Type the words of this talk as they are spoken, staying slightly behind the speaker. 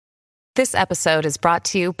This episode is brought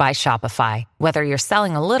to you by Shopify. Whether you're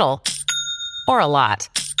selling a little or a lot,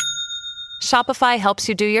 Shopify helps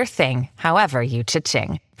you do your thing, however you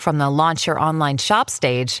cha-ching. From the launch your online shop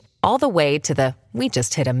stage, all the way to the we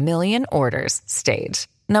just hit 1 million orders stage.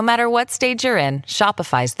 No matter what stage you're in,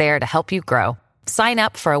 Shopify's there to help you grow. Sign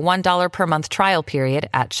up for a $1 per month trial period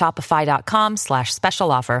at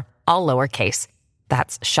shopify.com/special offer, all lowercase.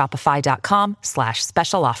 That's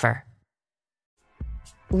shopify.com/special offer.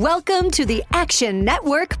 Welcome to the Action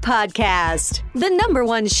Network Podcast, the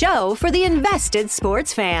 #1 show for the invested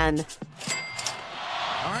sports fan.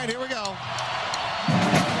 All right, here we go.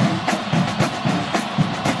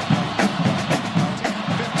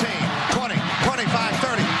 15, 20, 25,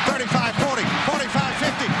 30, 35, 40, 45,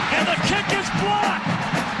 50. And the kick is blocked.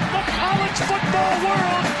 The college football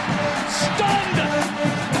world stunned.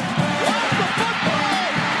 Lost the football.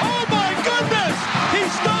 Oh, my goodness. He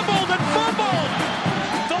stumbled and fumbled.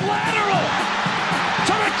 The lateral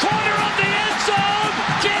to the corner of the end zone.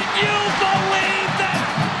 Can you believe that?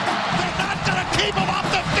 They're not going to keep him off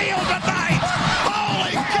the field tonight.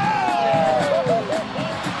 Holy cow.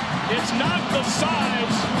 It's not the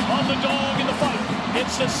size of the dog in the fight.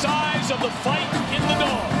 It's the size of the fight in the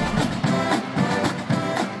dog.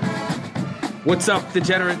 What's up,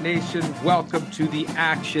 Degenerate Nation? Welcome to the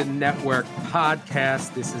Action Network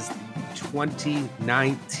Podcast. This is the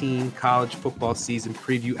 2019 college football season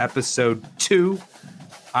preview episode 2.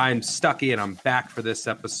 I'm Stuckey, and I'm back for this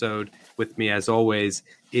episode. With me, as always,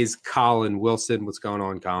 is Colin Wilson. What's going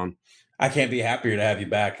on, Colin? I can't be happier to have you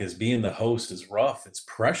back, because being the host is rough. It's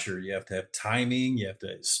pressure. You have to have timing. You have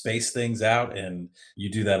to space things out, and you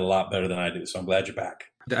do that a lot better than I do. So I'm glad you're back.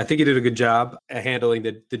 I think you did a good job at handling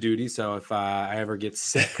the duty. So if I ever get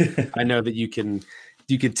sick, I know that you can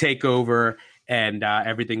take over and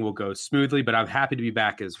everything will go smoothly. But I'm happy to be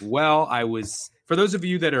back as well. For those of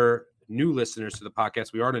you that are new listeners to the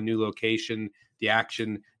podcast, we are in a new location, the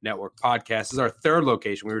Action Network Podcast. This is our third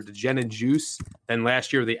location. We were at Gen and Juice. Then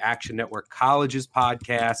last year, the Action Network Colleges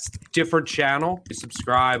Podcast. Different channel.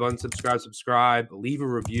 Subscribe, unsubscribe, subscribe, leave a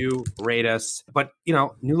review, rate us. But,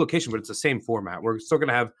 new location, but it's the same format. We're still going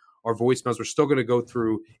to have our voicemails. We're still going to go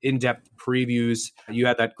through in-depth previews. You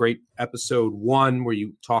had that great episode 1 where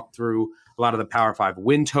you talked through a lot of the Power 5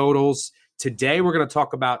 win totals. Today, we're going to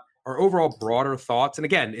talk about our overall broader thoughts. And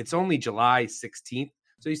again, it's only July 16th.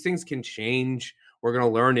 So these things can change. We're going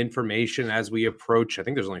to learn information as we approach. I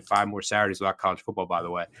think there's only 5 more Saturdays without college football, by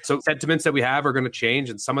the way. So sentiments that we have are going to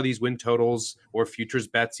change. And some of these win totals or futures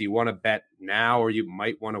bets you want to bet now or you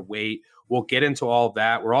might want to wait. We'll get into all of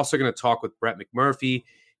that. We're also going to talk with Brett McMurphy.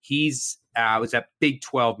 He's was at Big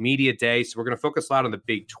 12 Media Day. So we're going to focus a lot on the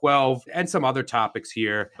Big 12 and some other topics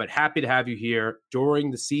here. But happy to have you here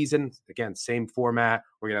during the season. Again, same format.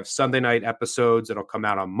 We're going to have Sunday night episodes that'll come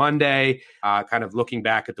out on Monday, kind of looking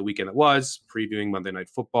back at the weekend that was, previewing Monday Night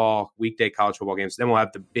Football, weekday college football games. Then we'll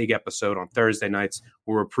have the big episode on Thursday nights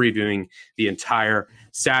where we're previewing the entire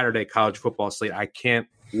Saturday college football slate. I can't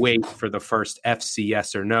wait for the first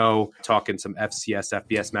FCS or no, talking some FCS,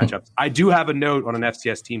 FBS matchups. I do have a note on an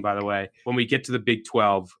FCS team, by the way, when we get to the Big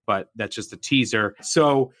 12, but that's just a teaser.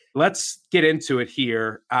 So let's get into it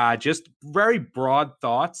here. Just very broad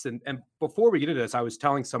thoughts. And before we get into this, I was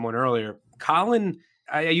telling someone earlier, Colin,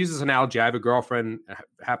 I use this analogy. I have a girlfriend, a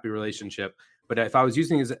happy relationship. But if I was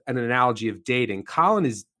using it as an analogy of dating, Colin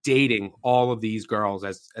is dating all of these girls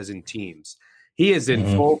as in teams. He is in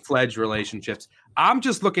full-fledged relationships. I'm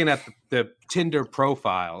just looking at the Tinder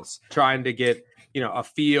profiles, trying to get, a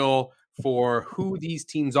feel for who these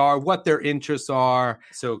teams are, what their interests are.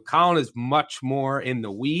 So Colin is much more in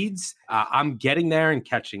the weeds. I'm getting there and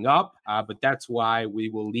catching up, but that's why we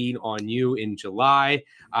will lean on you in July.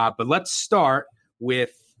 But let's start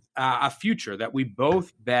with a future that we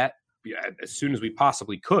both bet as soon as we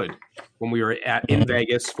possibly could. When we were in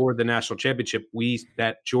Vegas for the national championship, we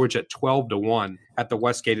bet Georgia 12-1 at the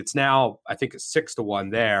Westgate. It's now, I think, 6-1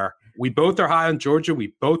 there. We both are high on Georgia.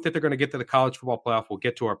 We both think they're going to get to the college football playoff. We'll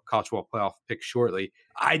get to our college football playoff pick shortly.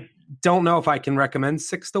 I don't know if I can recommend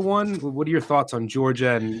 6-1. What are your thoughts on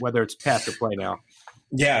Georgia and whether it's pass or play now?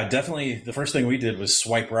 Yeah, definitely. The first thing we did was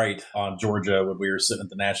swipe right on Georgia when we were sitting at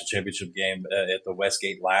the national championship game at the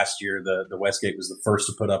Westgate last year. The Westgate was the first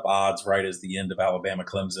to put up odds right as the end of Alabama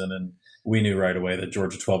Clemson, and we knew right away that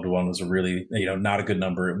Georgia 12-1 was a really, not a good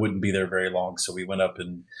number. It wouldn't be there very long, so we went up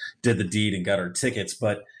and did the deed and got our tickets.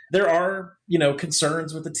 But there are,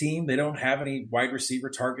 concerns with the team. They don't have any wide receiver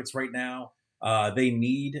targets right now. They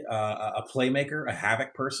need a playmaker, a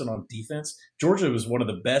havoc person on defense. Georgia was one of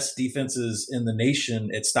the best defenses in the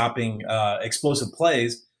nation at stopping explosive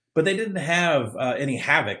plays, but they didn't have any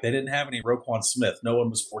havoc. They didn't have any Roquan Smith. No one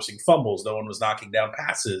was forcing fumbles. No one was knocking down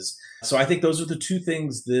passes. So I think those are the two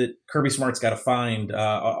things that Kirby Smart's got to find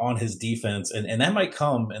on his defense. And that might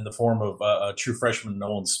come in the form of a true freshman,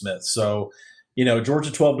 Nolan Smith. So,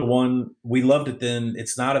 Georgia 12-1, we loved it then.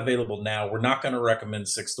 It's not available now. We're not going to recommend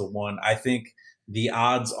 6-1. I think the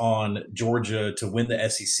odds on Georgia to win the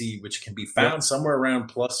SEC, which can be found somewhere around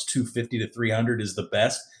plus 250 to 300, is the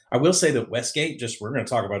best. I will say that Westgate, we're going to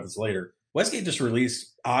talk about this later, Westgate just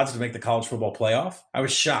released odds to make the college football playoff. I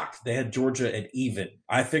was shocked. They had Georgia at even.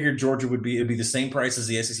 I figured Georgia it'd be the same price as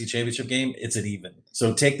the SEC championship game. It's at even.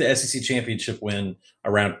 So take the SEC championship win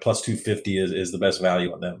around plus 250 is the best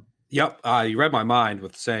value on them. Yep. You read my mind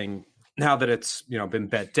with saying now that it's been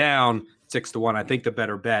bet down 6-1, I think the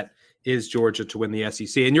better bet is Georgia to win the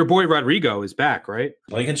SEC. And your boy Rodrigo is back, right?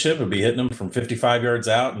 Blankenship would be hitting him from 55 yards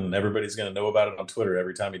out, and everybody's going to know about it on Twitter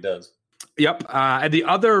every time he does. Yep. And the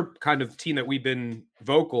other kind of team that we've been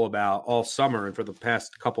vocal about all summer and for the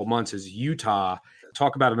past couple months is Utah.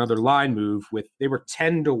 Talk about another line move they were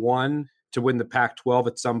 10-1 to win the Pac-12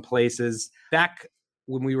 at some places. Back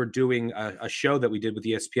when we were doing a show that we did with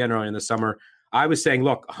ESPN early in the summer, I was saying,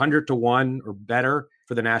 look, 100-1 or better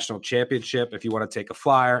for the national championship if you want to take a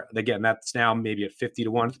flyer. Again, that's now maybe at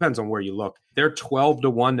 50-1. It depends on where you look. They're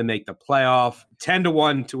 12-1 to make the playoff.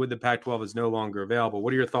 10-1 to win the Pac-12 is no longer available.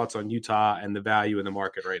 What are your thoughts on Utah and the value in the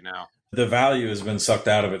market right now? The value has been sucked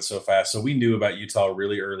out of it so fast. So we knew about Utah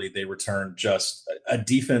really early. They returned just a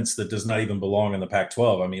defense that does not even belong in the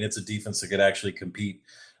Pac-12. I mean, it's a defense that could actually compete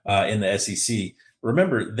in the SEC.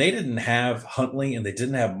 Remember, they didn't have Huntley and they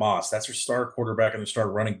didn't have Moss. That's their star quarterback and their star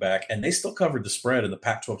running back. And they still covered the spread in the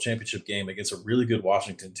Pac-12 championship game against a really good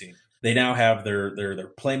Washington team. They now have their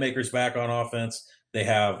playmakers back on offense. They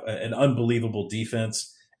have an unbelievable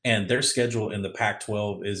defense. And their schedule in the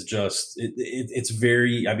Pac-12 is just, it's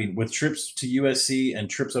very, with trips to USC and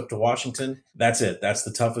trips up to Washington, that's it. That's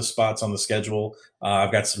the toughest spots on the schedule.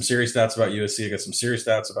 I've got some serious stats about USC. I got some serious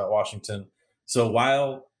stats about Washington. So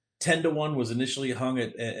while 10-1 was initially hung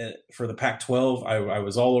for the Pac-12, I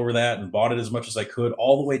was all over that and bought it as much as I could,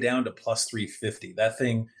 all the way down to plus 350. That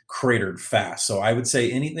thing cratered fast. So I would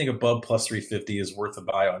say anything above plus 350 is worth a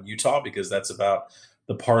buy on Utah, because that's about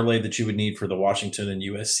the parlay that you would need for the Washington and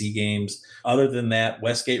USC games. Other than that,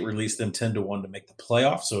 Westgate released them 10-1 to make the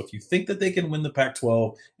playoff. So if you think that they can win the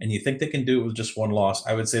Pac-12 and you think they can do it with just one loss,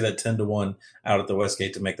 I would say that 10-1 out at the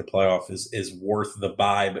Westgate to make the playoff is worth the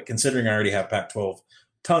buy. But considering I already have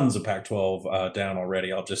tons of Pac-12 down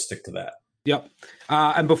already, I'll just stick to that. Yep.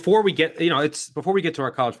 And before we get, before we get to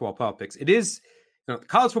our college football playoff picks, it is,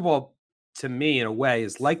 college football to me in a way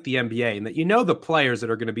is like the NBA in that the players that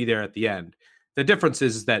are going to be there at the end. The difference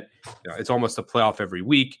is that it's almost a playoff every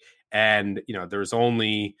week, and there's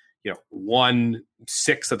only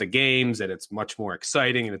 1/6 of the games, and it's much more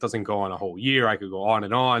exciting, and it doesn't go on a whole year. I could go on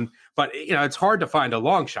and on, but it's hard to find a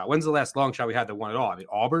long shot. When's the last long shot we had that won it all?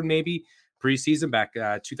 Auburn maybe preseason back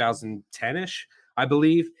 2010-ish, I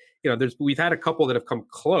believe. We've had a couple that have come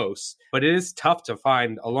close, but it is tough to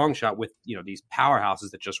find a long shot with these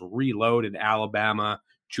powerhouses that just reload in Alabama,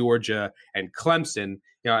 Georgia, and Clemson.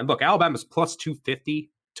 And look, Alabama's plus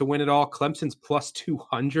 250 to win it all. Clemson's plus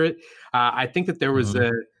 200. I think that there was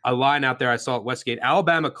a line out there I saw at Westgate.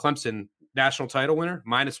 Alabama, Clemson, national title winner,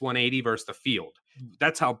 minus 180 versus the field.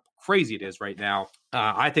 That's how crazy it is right now.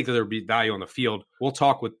 I think that there would be value on the field. We'll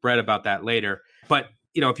talk with Brett about that later. But,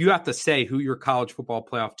 if you have to say who your college football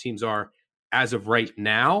playoff teams are as of right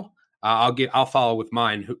now, I'll follow with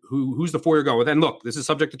mine. Who's the four you're going with? And look, this is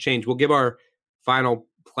subject to change. We'll give our final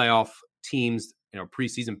playoff teams,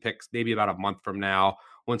 preseason picks maybe about a month from now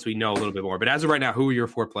once we know a little bit more. But as of right now, who are your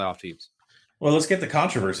four playoff teams? Well, let's get the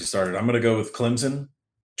controversy started. I'm going to go with Clemson,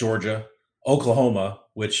 Georgia, Oklahoma,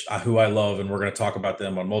 who I love, and we're going to talk about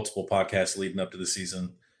them on multiple podcasts leading up to the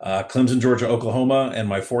season. Clemson, Georgia, Oklahoma, and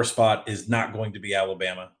my fourth spot is not going to be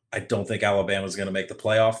Alabama. I don't think Alabama is going to make the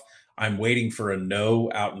playoff. I'm waiting for a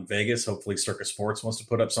no out in Vegas. Hopefully Circus Sports wants to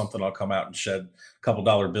put up something. I'll come out and shed a couple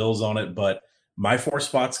dollar bills on it. But my fourth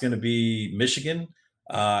spot's going to be Michigan.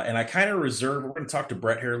 And I kind of reserve, we're going to talk to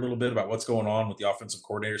Brett here a little bit about what's going on with the offensive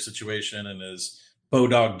coordinator situation, and is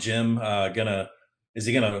Bodog Jim is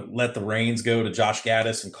he going to let the reins go to Josh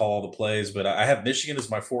Gaddis and call all the plays? But I have Michigan as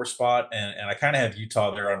my fourth spot, and I kind of have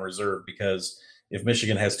Utah there on reserve, because if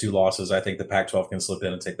Michigan has two losses, I think the Pac-12 can slip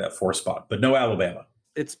in and take that fourth spot, but no Alabama.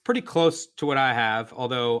 It's pretty close to what I have,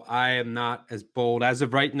 although I am not as bold as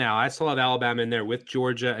of right now. I still have Alabama in there with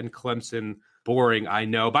Georgia and Clemson. Boring, I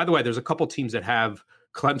know. By the way, there's a couple teams that have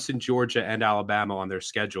Clemson, Georgia, and Alabama on their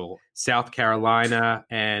schedule. South Carolina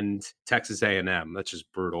and Texas A&M. That's just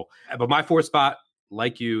brutal. But my fourth spot,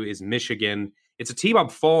 like you, is Michigan. It's a team I'm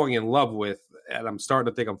falling in love with, and I'm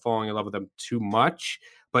starting to think I'm falling in love with them too much.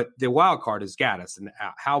 But the wild card is Gaddis, and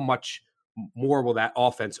how much more will that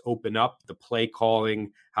offense open up, the play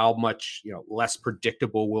calling, how much less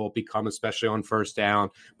predictable will it become, especially on first down.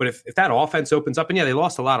 But if that offense opens up, and they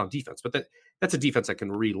lost a lot on defense, but that's a defense that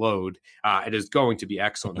can reload. It is going to be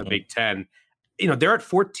excellent in the Big Ten. They're at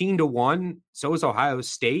 14-1. So is Ohio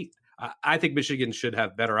State. I think Michigan should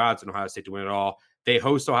have better odds than Ohio State to win it all. They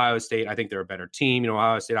host Ohio State. I think they're a better team.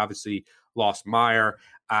 Ohio State obviously lost Meyer,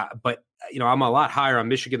 but I'm a lot higher on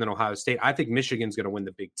Michigan than Ohio State. I think Michigan's going to win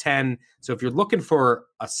the Big Ten. So if you're looking for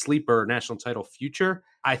a sleeper national title future,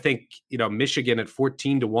 I think Michigan at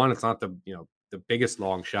 14-1. It's not the biggest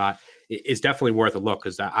long shot. Is definitely worth a look,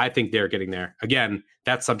 because I think they're getting there. Again,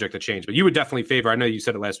 that's subject to change. But you would definitely favor, I know you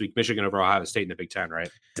said it last week, Michigan over Ohio State in the Big Ten, right?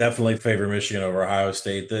 Definitely favor Michigan over Ohio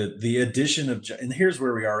State. The addition of, and here's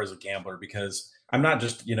where we are as a gambler, because I'm not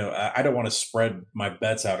just, I don't want to spread my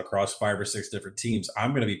bets out across 5 or 6 different teams.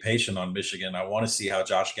 I'm going to be patient on Michigan. I want to see how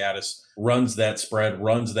Josh Gaddis runs that spread,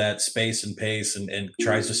 runs that space and pace, and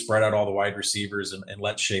tries to spread out all the wide receivers and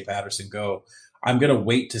let Shea Patterson go. I'm going to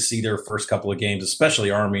wait to see their first couple of games, especially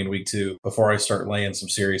Army in week 2, before I start laying some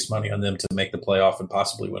serious money on them to make the playoff and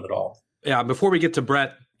possibly win it all. Yeah, before we get to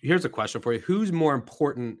Brett, here's a question for you. Who's more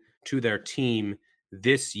important to their team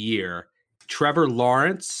this year, Trevor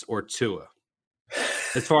Lawrence or Tua?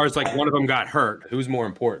 As far as one of them got hurt, who's more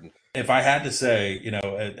important? If I had to say,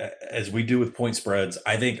 as we do with point spreads,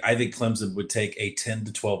 I think Clemson would take a 10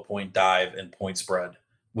 to 12 point dive in point spread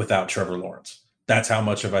without Trevor Lawrence. That's how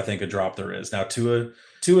much of, I think, a drop there is. Now, Tua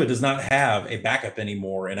does not have a backup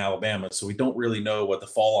anymore in Alabama, so we don't really know what the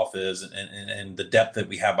fall off is and the depth that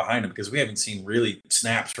we have behind him, because we haven't seen really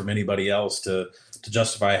snaps from anybody else to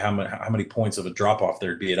justify how many points of a drop off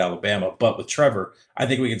there'd be at Alabama. But with Trevor, I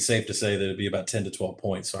think it's safe to say that it'd be about 10 to 12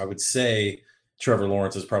 points. So I would say Trevor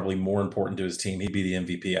Lawrence is probably more important to his team. He'd be the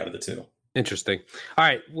MVP out of the two. Interesting. All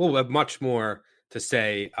right, we'll have much more to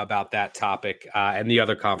say about that topic and the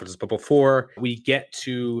other conferences. But before we get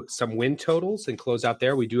to some win totals and close out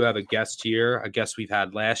there, we do have a guest here, a guest we've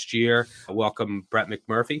had last year. Welcome, Brett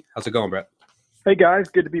McMurphy. How's it going, Brett? Hey, guys.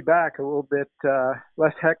 Good to be back. A little bit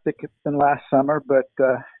less hectic than last summer, but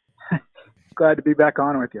glad to be back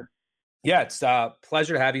on with you. Yeah, it's a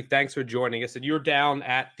pleasure to have you. Thanks for joining us. And you're down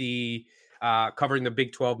at the covering the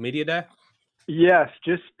Big 12 Media Day? Yes,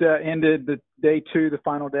 just ended the day 2, the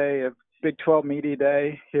final day of Big 12 Media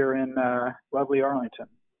Day here in lovely Arlington.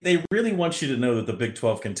 They really want you to know that the Big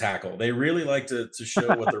 12 can tackle. They really like to show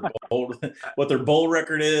what their bowl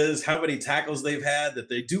record is, how many tackles they've had, that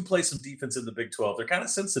they do play some defense in the Big 12. They're kind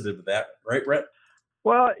of sensitive to that, right, Brett?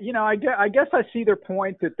 Well, I guess I see their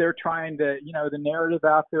point that they're trying to, the narrative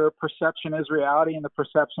out there, perception is reality, and the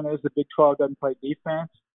perception is the Big 12 doesn't play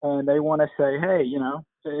defense. And they want to say, hey,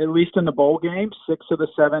 at least in the bowl games, 6 of the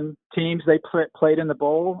 7 teams they played in the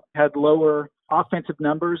bowl had lower offensive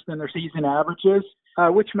numbers than their season averages,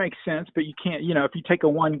 which makes sense. But you can't, if you take a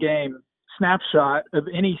one-game snapshot of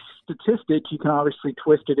any statistic, you can obviously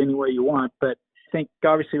twist it any way you want. But I think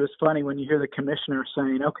obviously it was funny when you hear the commissioner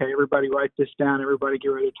saying, okay, everybody write this down, everybody get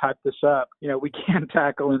ready to type this up. We can't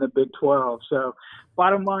tackle in the Big 12. So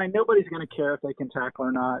bottom line, nobody's going to care if they can tackle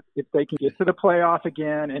or not. If they can get to the playoff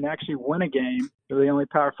again and actually win a game, they're the only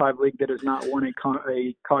Power 5 league that has not won a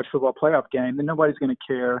college football playoff game, then nobody's going to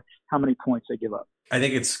care how many points they give up. I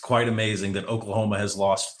think it's quite amazing that Oklahoma has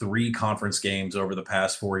lost 3 conference games over the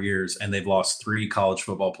past 4 years, and they've lost 3 college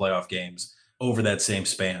football playoff games over that same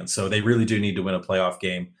span. So they really do need to win a playoff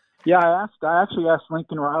game. Yeah, I actually asked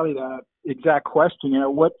Lincoln Riley that exact question.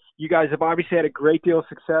 What you guys have obviously had a great deal of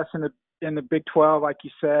success in the Big 12, like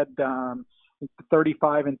you said,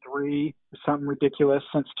 35-3, something ridiculous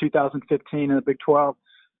since 2015 in the Big 12,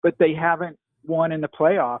 but they haven't won in the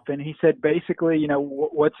playoff. And he said, basically,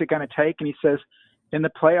 what's it going to take? And he says, in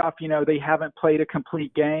the playoff, they haven't played a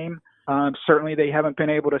complete game. Certainly, they haven't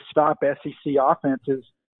been able to stop SEC offenses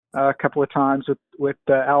a couple of times with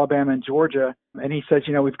Alabama and Georgia. And he says,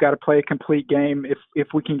 we've got to play a complete game if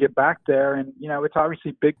we can get back there. And, it's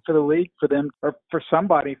obviously big for the league, for them, or for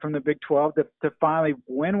somebody from the Big 12 to finally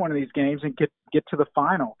win one of these games and get to the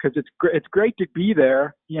final. Because it's great to be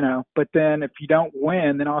there, but then if you don't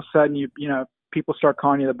win, then all of a sudden people start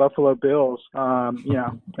calling you the Buffalo Bills,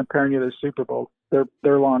 comparing you to the Super Bowl.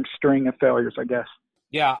 Their long string of failures, I guess.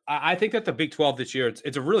 Yeah, I think that the Big 12 this year,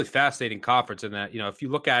 it's a really fascinating conference in that, if you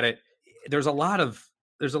look at it, there's a lot of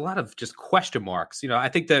there's a lot of just question marks. I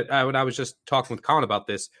think that when I was just talking with Colin about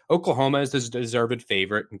this, Oklahoma is the deserved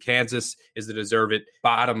favorite, and Kansas is the deserved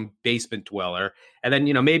bottom basement dweller. And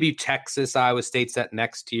then, maybe Texas, Iowa State's that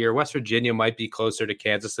next tier. West Virginia might be closer to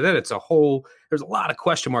Kansas. And then there's a lot of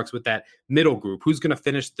question marks with that middle group. Who's going to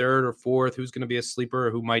finish third or fourth? Who's going to be a sleeper?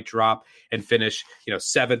 Or who might drop and finish,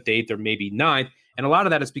 seventh, eighth, or maybe ninth? And a lot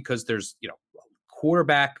of that is because there's,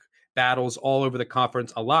 quarterback battles all over the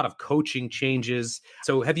conference, a lot of coaching changes.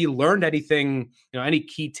 So have you learned anything, any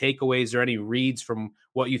key takeaways or any reads from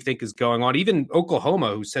what you think is going on? Even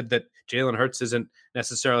Oklahoma, who said that Jalen Hurts isn't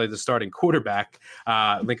necessarily the starting quarterback.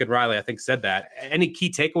 Lincoln Riley, I think, said that. Any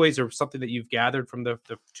key takeaways or something that you've gathered from the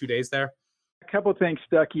 2 days there? A couple of things,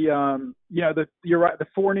 Stuckey. You're right. The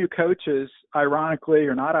 4 new coaches, ironically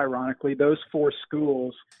or not ironically, those 4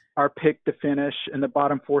 schools are picked to finish in the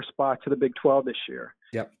bottom 4 spots of the Big 12 this year.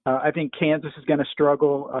 Yep. I think Kansas is going to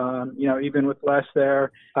struggle, even with less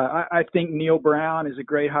there. I think Neil Brown is a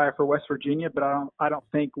great hire for West Virginia, but I don't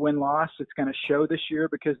think win-loss it's going to show this year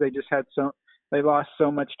because they lost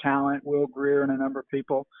so much talent, Will Greer and a number of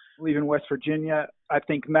people leaving West Virginia. I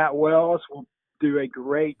think Matt Wells will do a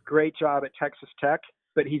great job at Texas Tech,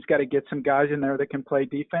 but he's got to get some guys in there that can play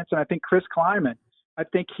defense. And I think Chris Kleiman, I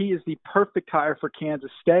think he is the perfect hire for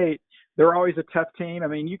Kansas State. They're always a tough team. I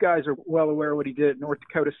mean, you guys are well aware of what he did at North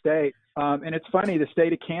Dakota State. And it's funny, the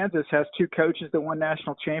state of Kansas has 2 coaches that won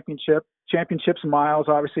national championships, Miles,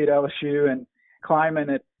 obviously, at LSU, and Kleiman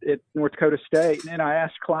at North Dakota State. And I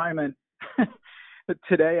asked Kleiman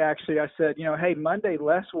today, actually, I said, hey, Monday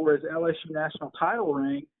Les wore his LSU national title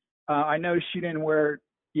ring. I noticed you didn't wear,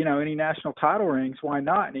 any national title rings. Why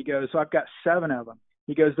not? And he goes, I've got 7 of them.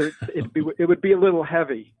 He goes, it would be a little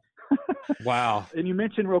heavy. Wow. And you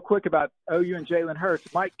mentioned real quick about OU and Jalen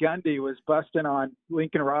Hurts. Mike Gundy was busting on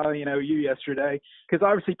Lincoln Riley and OU yesterday because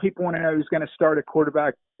obviously people want to know who's going to start a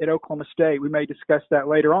quarterback at Oklahoma State. We may discuss that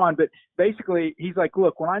later on. But basically, he's like,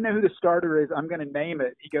 look, when I know who the starter is, I'm going to name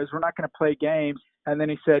it. He goes, we're not going to play games. And then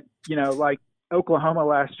he said, like Oklahoma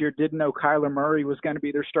last year didn't know Kyler Murray was going to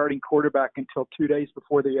be their starting quarterback until 2 days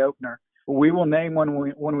before the opener. We will name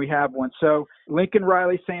one when we have one. So Lincoln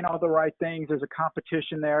Riley saying all the right things. There's a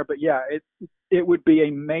competition there. But, yeah, it would be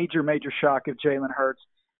a major, major shock if Jalen Hurts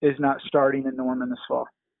is not starting in Norman this fall.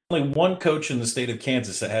 Only one coach in the state of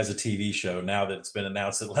Kansas that has a TV show now that it's been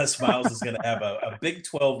announced that Les Miles is going to have a Big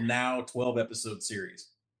 12 now 12-episode series.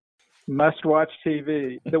 Must-watch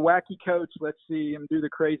TV. The wacky coach, let's see him do the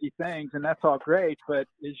crazy things, and that's all great. But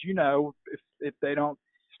as you know, if they don't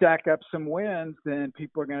stack up some wins, then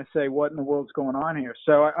people are going to say, what in the world's going on here?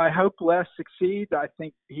 So I hope Les succeeds. I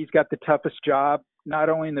think he's got the toughest job, not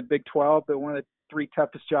only in the Big 12, but one of the 3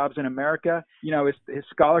 toughest jobs in America. His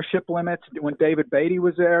scholarship limits, when David Beatty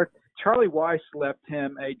was there, Charlie Weiss left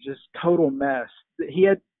him a just total mess. He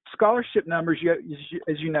had scholarship numbers,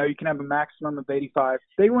 as you know, you can have a maximum of 85.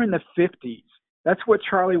 They were in the 50s. That's what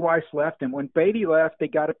Charlie Weiss left him. When Beatty left, they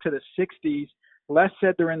got up to the 60s. Les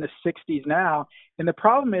said they're in the 60s now, and the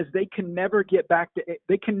problem is they can never get back to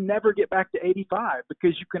 85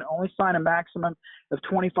 because you can only sign a maximum of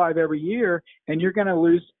 25 every year, and you're going to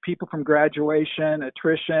lose people from graduation,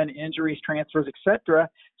 attrition, injuries, transfers, etc.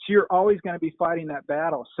 So you're always going to be fighting that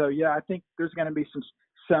battle. So yeah, I think there's going to be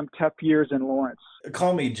some tough years in Lawrence.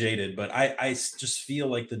 Call me jaded, but I just feel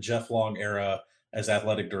like the Jeff Long era as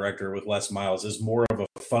athletic director with Les Miles is more of a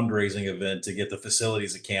fundraising event to get the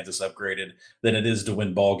facilities at Kansas upgraded than it is to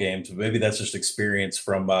win ball games. Maybe that's just experience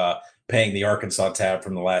from paying the Arkansas tab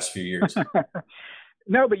from the last few years.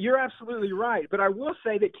 No, but you're absolutely right. But I will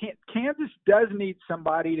say that Kansas does need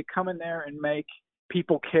somebody to come in there and make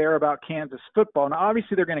people care about Kansas football. Now,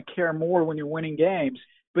 obviously, they're going to care more when you're winning games.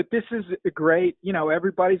 But this is a great,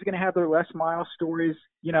 everybody's going to have their Les Miles stories,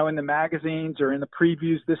 in the magazines or in the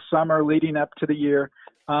previews this summer leading up to the year.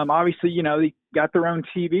 Obviously, they got their own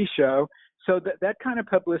TV show. So that kind of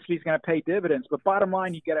publicity is going to pay dividends. But bottom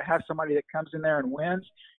line, you got to have somebody that comes in there and wins.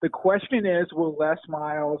 The question is, will Les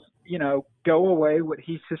Miles, go away what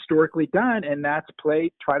he's historically done, and that's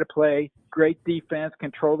try to play great defense,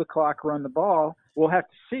 control the clock, run the ball. We'll have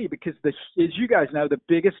to see because, as you guys know, the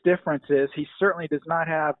biggest difference is he certainly does not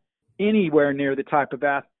have anywhere near the type of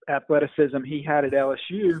athleticism he had at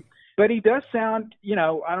LSU. But he does sound, I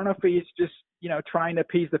don't know if he's just, trying to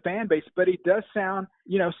appease the fan base, but he does sound,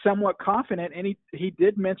 somewhat confident. And he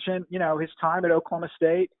did mention, his time at Oklahoma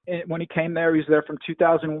State. And when he came there, he was there from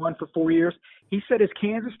 2001 for 4 years. He said his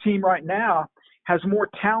Kansas team right now has more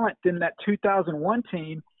talent than that 2001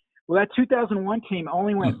 team. Well, that 2001 team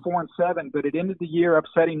only went 4-7, but it ended the year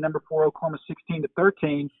upsetting number 4 Oklahoma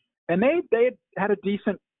 16-13, and they had a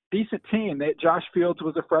decent decent team. Josh Fields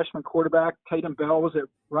was a freshman quarterback. Tatum Bell was a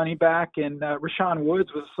running back, and Rashawn Woods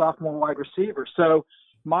was a sophomore wide receiver. So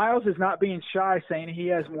Miles is not being shy, saying he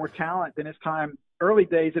has more talent than his time early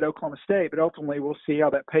days at Oklahoma State, but ultimately we'll see how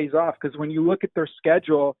that pays off, because when you look at their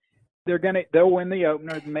schedule, they'll win the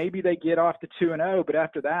opener. Maybe they get off to 2-0, but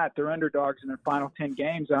after that, they're underdogs in their final 10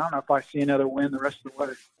 games. I don't know if I see another win the rest of the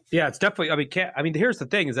way. Yeah, it's definitely. Here's the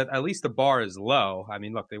thing: is that at least the bar is low. I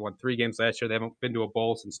mean, look, they won 3 games last year. They haven't been to a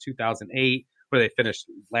bowl since 2008, where they finished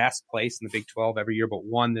last place in the Big 12 every year, but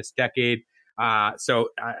won this decade. So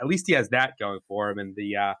at least he has that going for him, and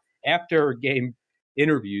the after game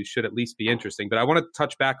interviews should at least be interesting. But I want to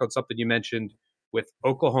touch back on something you mentioned with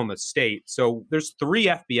Oklahoma State. So there's 3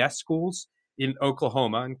 FBS schools in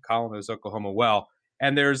Oklahoma, and Colin knows Oklahoma well.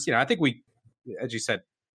 And there's, I think as you said,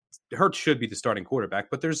 Hurts should be the starting quarterback,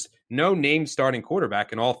 but there's no named starting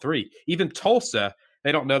quarterback in all 3. Even Tulsa,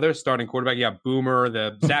 they don't know their starting quarterback. You have Boomer,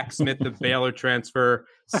 the Zach Smith, the Baylor transfer,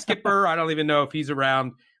 Skipper. I don't even know if he's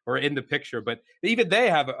around or in the picture, but even they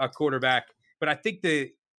have a quarterback. But I think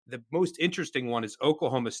the most interesting one is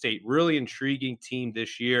Oklahoma State. Really intriguing team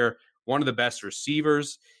this year. One of the best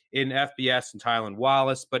receivers in FBS and Tylan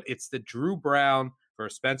Wallace, but it's the Drew Brown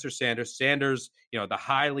versus Spencer Sanders. Sanders, the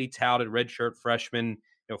highly touted redshirt freshman,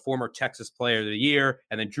 former Texas Player of the Year,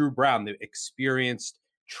 and then Drew Brown, the experienced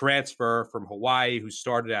transfer from Hawaii who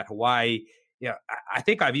started at Hawaii. I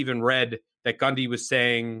think I've even read that Gundy was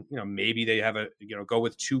saying, maybe they have go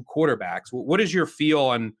with 2 quarterbacks. What is your feel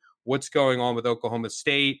on what's going on with Oklahoma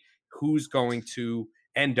State? Who's going to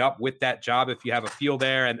end up with that job if you have a feel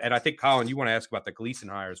there? And I think, Colin, you want to ask about the Gleason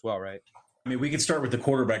hire as well, right? I mean, we could start with the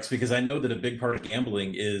quarterbacks, because I know that a big part of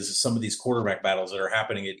gambling is some of these quarterback battles that are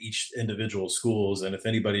happening at each individual schools. And if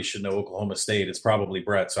anybody should know Oklahoma State, it's probably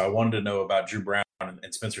Brett. So I wanted to know about Drew Brown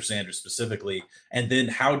and Spencer Sanders specifically. And then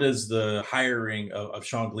how does the hiring of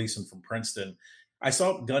Sean Gleason from Princeton? I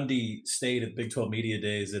saw Gundy state at Big 12 Media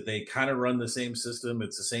Days that they kind of run the same system.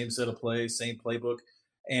 It's the same set of plays, same playbook.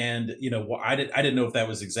 And, I didn't know if that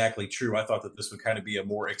was exactly true. I thought that this would kind of be a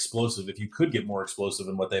more explosive, if you could get more explosive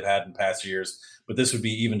than what they've had in past years. But this would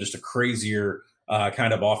be even just a crazier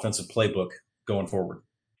kind of offensive playbook going forward.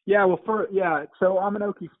 Yeah, so I'm an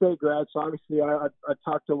Okie State grad, so obviously I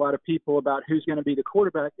talked to a lot of people about who's going to be the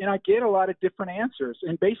quarterback, and I get a lot of different answers.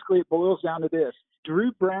 And basically it boils down to this.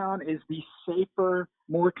 Drew Brown is the safer,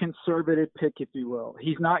 more conservative pick, if you will.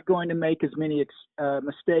 He's not going to make as many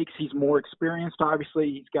mistakes. He's more experienced.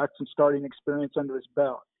 Obviously, he's got some starting experience under his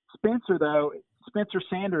belt. Spencer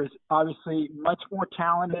Sanders, obviously much more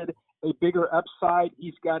talented, a bigger upside.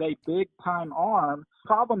 He's got a big-time arm.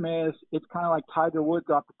 Problem is, it's kind of like Tiger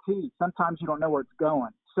Woods off the tee. Sometimes you don't know where it's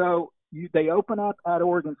going. So they open up at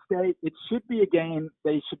Oregon State. It should be a game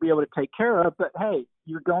they should be able to take care of. But, hey,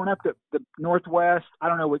 you're going up to the Northwest. I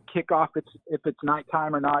don't know what kickoff if it's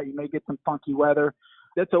nighttime or not. You may get some funky weather.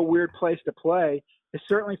 That's a weird place to play. It's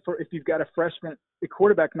certainly if you've got a freshman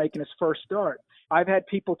quarterback making his first start. I've had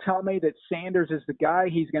people tell me that Sanders is the guy.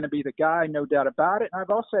 He's going to be the guy, no doubt about it. And I've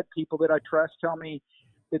also had people that I trust tell me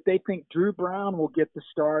that they think Drew Brown will get the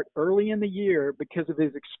start early in the year because of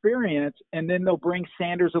his experience, and then they'll bring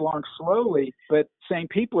Sanders along slowly. But same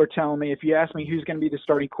people are telling me, if you ask me who's going to be the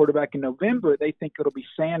starting quarterback in November, they think it'll be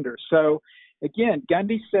Sanders. So, again,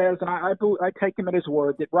 Gundy says, and I take him at his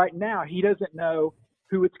word, that right now he doesn't know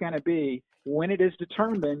who it's going to be. When it is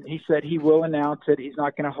determined, he said he will announce it. He's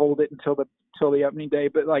not going to hold it until the opening day.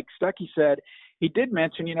 But like Stuckey said, he did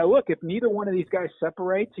mention, look, if neither one of these guys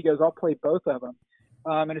separates, he goes, I'll play both of them.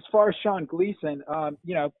 And as far as Sean Gleason,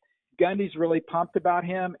 Gundy's really pumped about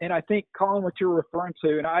him. And I think, Colin, what you're referring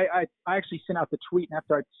to, and I actually sent out the tweet, and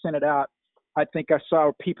after I sent it out, I think I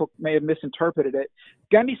saw people may have misinterpreted it.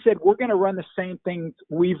 Gundy said, we're going to run the same things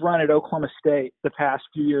we've run at Oklahoma State the past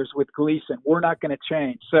few years with Gleason. We're not going to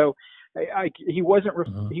change. So he wasn't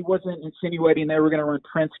insinuating they were going to run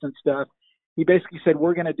Princeton stuff. He basically said,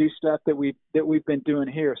 we're going to do stuff that we've been doing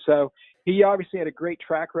here. So he obviously had a great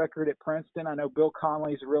track record at Princeton. I know Bill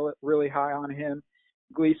Connolly's really, really high on him.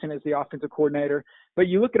 Gleason is the offensive coordinator. But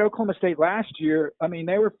you look at Oklahoma State last year, I mean,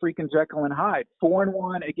 they were freaking Jekyll and Hyde,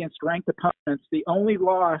 4-1 against ranked opponents. The only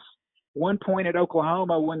loss, 1 point at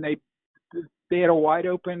Oklahoma when they had a wide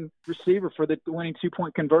open receiver for the winning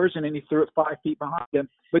 2-point conversion, and he threw it 5 feet behind him.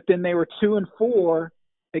 But then they were 2-4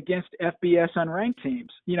 against FBS unranked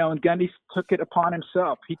teams, and Gundy took it upon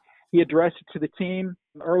himself. He addressed it to the team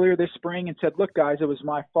earlier this spring and said, look, guys, it was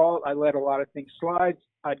my fault. I let a lot of things slide.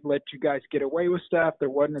 I'd let you guys get away with stuff. There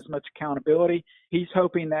wasn't as much accountability. He's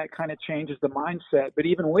hoping that kind of changes the mindset. But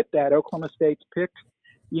even with that, Oklahoma State's picked,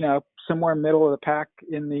 somewhere middle of the pack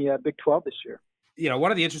in the Big 12 this year.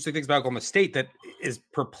 one of the interesting things about Oklahoma State that is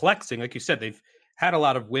perplexing, like you said, they've had a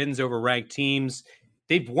lot of wins over ranked teams.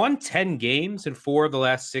 They've won 10 games in 4 of the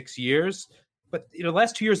last 6 years. But, the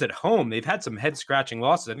last 2 years at home, they've had some head-scratching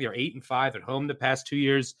losses. I think they're 8-5 at home the past 2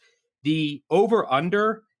 years. The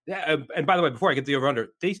over-under, and by the way, before I get to the over-under,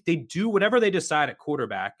 they do whatever they decide at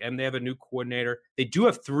quarterback, and they have a new coordinator. They do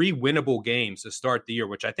have 3 winnable games to start the year,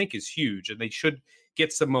 which I think is huge, and they should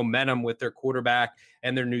get some momentum with their quarterback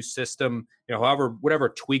and their new system, whatever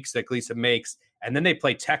tweaks that Gleason makes. And then they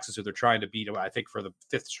play Texas, who they're trying to beat, I think, for the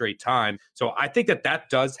 5th straight time. So I think that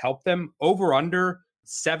does help them. Over-under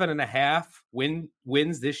 7.5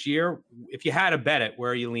 wins this year. If you had to bet it,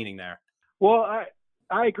 where are you leaning there? Well,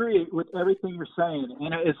 I agree with everything you're saying.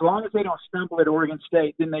 And as long as they don't stumble at Oregon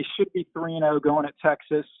State, then they should be 3-0 going at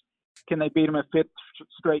Texas. Can they beat them a 5th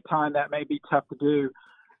straight time? That may be tough to do.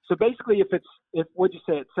 So basically, what'd you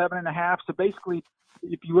say, at 7.5? So basically,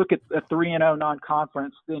 if you look at a 3-0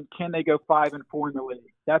 non-conference, then can they go 5-4 in the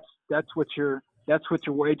league? That's what you're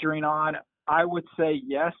wagering on. I would say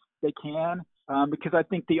yes, they can, because I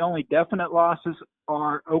think the only definite losses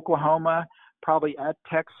are Oklahoma, probably at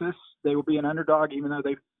Texas. They will be an underdog, even though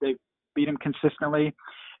they beat them consistently,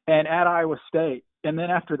 and at Iowa State. And then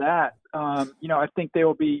after that, I think they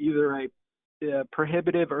will be either a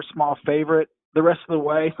prohibitive or small favorite the rest of the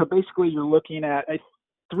way. So basically, you're looking at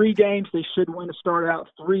 3 games they should win to start out,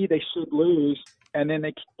 3 they should lose, and then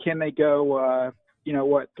they go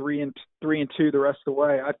 3-2 the rest of the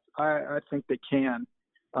way. I think they can.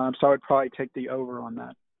 So I would probably take the over on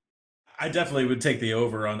that. I definitely would take the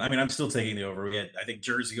over on. I mean, I'm still taking the over. I think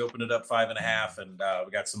Jersey opened it up 5.5, and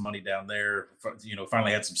we got some money down there.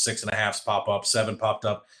 Finally had some 6.5s pop up, 7 popped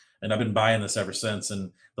up, and I've been buying this ever since.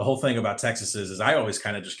 And the whole thing about Texas is I always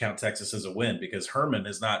kind of just count Texas as a win because Herman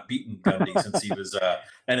has not beaten Gundy since he was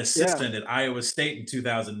an assistant at Iowa State in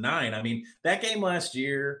 2009. I mean, that game last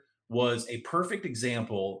year was a perfect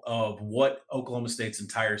example of what Oklahoma State's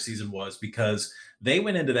entire season was, because they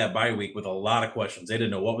went into that bye week with a lot of questions. They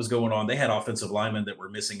didn't know what was going on. They had offensive linemen that were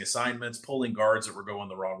missing assignments, pulling guards that were going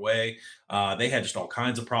the wrong way. They had just all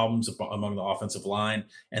kinds of problems among the offensive line,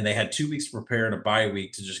 and they had 2 weeks to prepare in a bye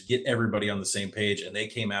week to just get everybody on the same page, and they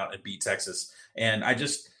came out and beat Texas. And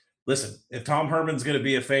listen, if Tom Herman's going to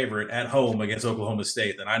be a favorite at home against Oklahoma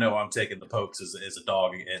State, then I know I'm taking the Pokes as a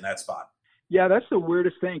dog in that spot. Yeah, that's the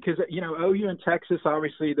weirdest thing because, OU and Texas,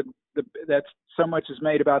 obviously, that's so much is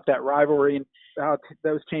made about that rivalry and how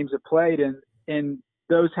those teams have played. And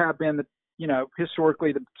those have been,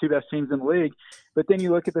 historically the 2 best teams in the league. But then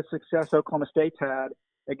you look at the success Oklahoma State's had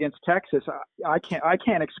against Texas. I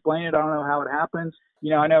can't explain it. I don't know how it happens.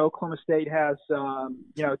 I know Oklahoma State has,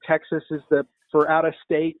 Texas is for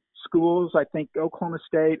out-of-state schools. I think Oklahoma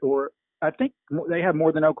State I think they have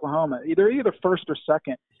more than Oklahoma. They're either first or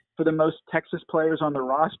second for the most Texas players on the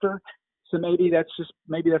roster. So maybe that's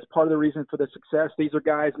part of the reason for the success. These are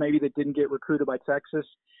guys maybe that didn't get recruited by Texas,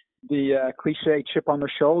 the cliche chip on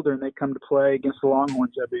their shoulder, and they come to play against the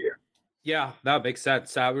Longhorns every year. Yeah, that makes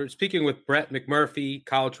sense. We're speaking with Brett McMurphy,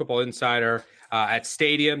 college football insider at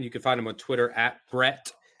Stadium. You can find him on Twitter at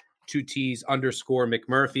Brett,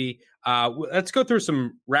 2Ts_McMurphy. Let's go through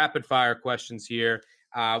some rapid fire questions here.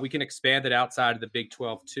 We can expand it outside of the Big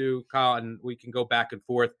 12 too, Kyle, and we can go back and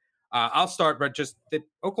forth. I'll start, Brett, just that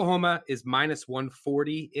Oklahoma is minus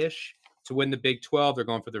 140-ish to win the Big 12. They're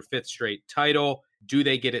going for their 5th straight title. Do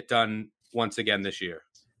they get it done once again this year?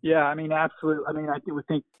 Yeah, I mean, absolutely. I mean, I would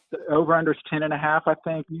think the over-under is 10.5. I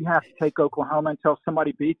think you have to take Oklahoma until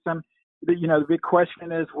somebody beats them. The big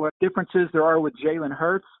question is what differences there are with Jalen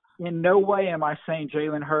Hurts. In no way am I saying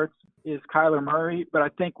Jalen Hurts is Kyler Murray, but I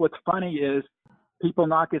think what's funny is people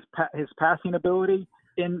knock his passing ability.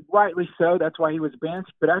 And rightly so, that's why he was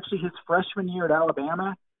benched. But actually his freshman year at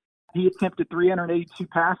Alabama, he attempted 382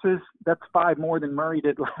 passes. That's 5 more than Murray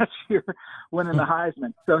did last year winning the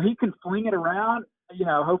Heisman. So he can fling it around.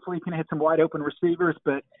 Hopefully he can hit some wide open receivers.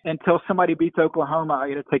 But until somebody beats Oklahoma, I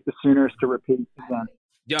got to take the Sooners to repeat again.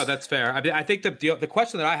 Yeah, that's fair. I mean, I think the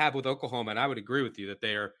question that I have with Oklahoma, and I would agree with you that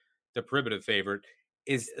they are the prohibitive favorite,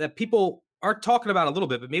 is that people are talking about a little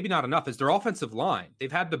bit, but maybe not enough, is their offensive line.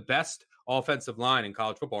 They've had the best offensive line in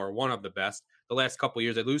college football, or one of the best, the last couple of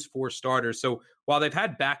years. They lose 4 starters. So while they've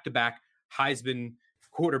had back-to-back Heisman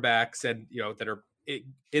quarterbacks and, that are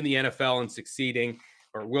in the NFL and succeeding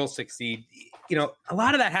or will succeed, a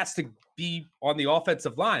lot of that has to be on the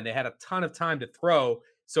offensive line. They had a ton of time to throw.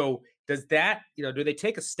 So does that, do they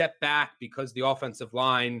take a step back because the offensive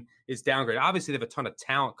line is downgraded? Obviously, they have a ton of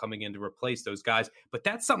talent coming in to replace those guys, but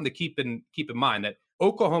that's something to keep in mind, that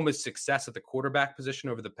Oklahoma's success at the quarterback position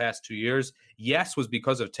over the past 2 years, yes, was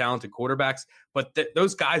because of talented quarterbacks, but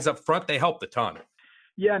those guys up front, they helped a ton.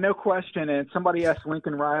 Yeah, no question. And somebody asked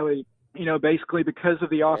Lincoln Riley, basically because of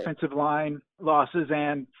the offensive line losses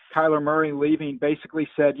and Kyler Murray leaving, basically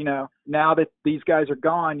said, now that these guys are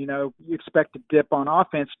gone, you expect to dip on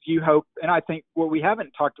offense. Do you hope? And I think what we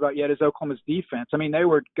haven't talked about yet is Oklahoma's defense. I mean, they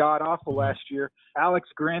were god-awful last year. Alex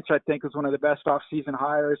Grinch, I think, was one of the best offseason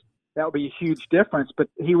hires. That would be a huge difference. But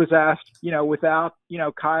he was asked, without,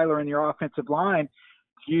 Kyler and your offensive line,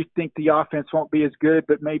 do you think the offense won't be as good,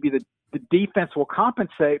 but maybe the defense will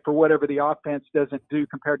compensate for whatever the offense doesn't do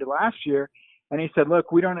compared to last year? And he said,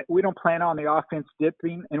 look, we don't plan on the offense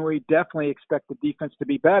dipping, and we definitely expect the defense to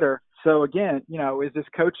be better. So again, is this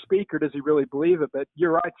coach speak or does he really believe it? But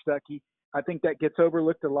you're right, Stuckey. I think that gets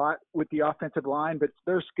overlooked a lot with the offensive line, but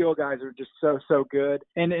their skill guys are just so good.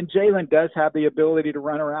 And Jalen does have the ability to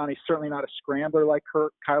run around. He's certainly not a scrambler like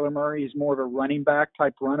Kyler Murray. He's more of a running back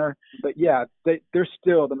type runner. But yeah, they're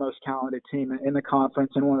still the most talented team in the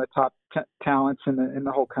conference and one of the top talents in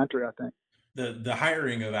the whole country, I think. The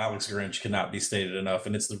hiring of Alex Grinch cannot be stated enough,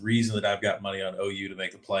 and it's the reason that I've got money on OU to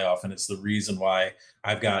make the playoff, and it's the reason why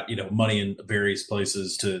I've got money in various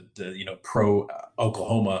places to pro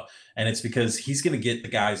Oklahoma, and it's because he's going to get the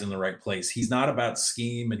guys in the right place. He's not about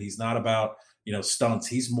scheme, and he's not about stunts.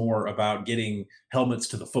 He's more about getting helmets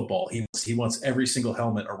to the football. He wants every single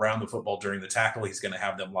helmet around the football during the tackle. He's going to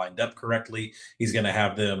have them lined up correctly. He's going to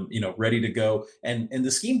have them, ready to go. And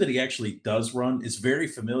the scheme that he actually does run is very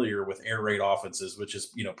familiar with air raid offenses, which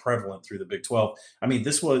is, prevalent through the Big 12. I mean,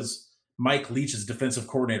 this was Mike Leach's defensive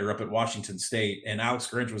coordinator up at Washington State, and Alex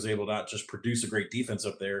Grinch was able to not just produce a great defense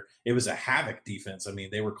up there. It was a havoc defense. I mean,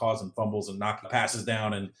 they were causing fumbles and knocking passes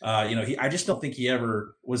down. And, I just don't think he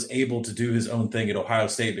ever was able to do his own thing at Ohio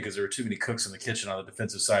State because there were too many cooks in the kitchen on the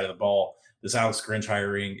defensive side of the ball. This Alex Grinch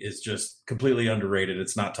hiring is just completely underrated.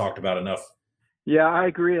 It's not talked about enough. Yeah, I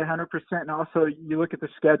agree 100%. And also, you look at the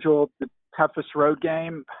schedule, the toughest road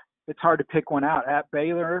game, it's hard to pick one out. At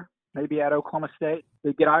Baylor, maybe at Oklahoma State.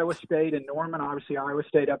 They get Iowa State and Norman. Obviously, Iowa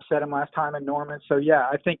State upset them last time in Norman. So, yeah,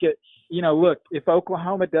 I think look, if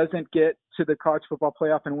Oklahoma doesn't get to the college football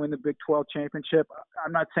playoff and win the Big 12 championship,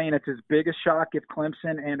 I'm not saying it's as big a shock if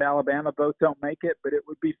Clemson and Alabama both don't make it, but it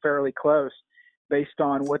would be fairly close based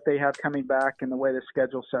on what they have coming back and the way the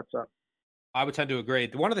schedule sets up. I would tend to agree.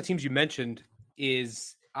 One of the teams you mentioned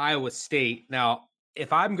is Iowa State. Now,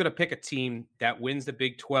 if I'm going to pick a team that wins the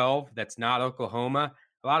Big 12 that's not Oklahoma,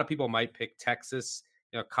 a lot of people might pick Texas.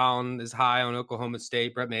 Colin is high on Oklahoma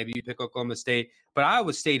State. Brett, maybe you pick Oklahoma State. But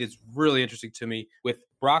Iowa State is really interesting to me with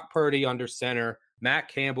Brock Purdy under center, Matt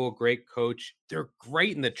Campbell, great coach. They're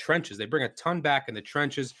great in the trenches. They bring a ton back in the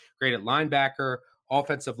trenches, great at linebacker,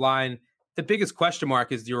 offensive line. The biggest question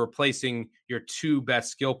mark is you're replacing your two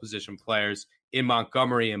best skill position players in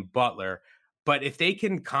Montgomery and Butler. But if they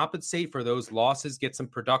can compensate for those losses, get some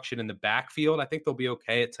production in the backfield, I think they'll be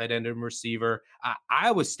okay at tight end and receiver.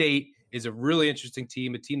 Iowa State is a really interesting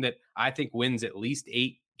team, a team that I think wins at least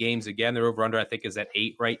 8 games again. Their over-under, I think, is at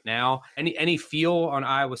 8 right now. Any feel on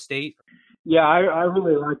Iowa State? Yeah, I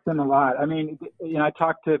really like them a lot. I mean, I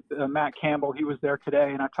talked to Matt Campbell. He was there today,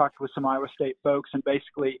 and I talked with some Iowa State folks and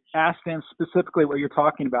basically asked them specifically what you're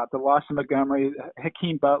talking about, the loss of Montgomery.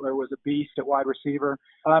 Hakeem Butler was a beast at wide receiver.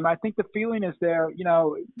 I think the feeling is there,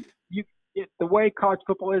 the way college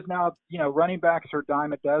football is now, running backs are a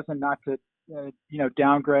dime a dozen, not to,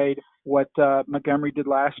 downgrade what Montgomery did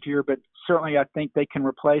last year, but certainly I think they can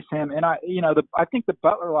replace him. And I think the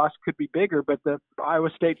Butler loss could be bigger, but the Iowa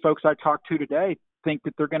State folks I talked to today think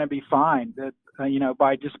that they're going to be fine. That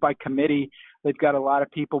by committee, they've got a lot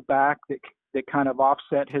of people back that kind of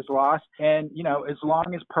offset his loss. And as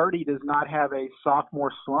long as Purdy does not have a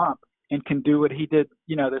sophomore slump and can do what he did,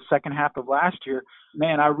 the second half of last year,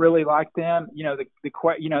 man, I really like them.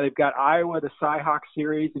 They've got Iowa, the Cy-Hawk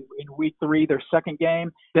series in week 3, their second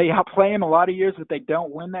game. They outplay them a lot of years, but they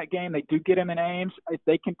don't win that game. They do get them in Ames. If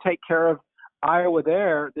they can take care of Iowa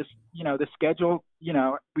there, the schedule,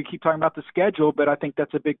 we keep talking about the schedule, but I think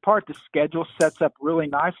that's a big part. The schedule sets up really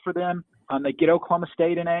nice for them. They get Oklahoma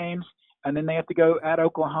State in Ames, and then they have to go at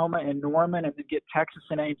Oklahoma and Norman and then get Texas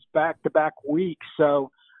and Ames back-to-back weeks.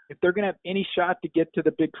 So if they're going to have any shot to get to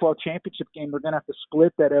the Big 12 championship game, they're going to have to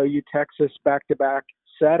split that OU-Texas back-to-back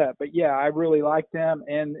setup. But, yeah, I really like them.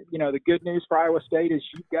 And, the good news for Iowa State is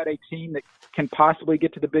you've got a team that can possibly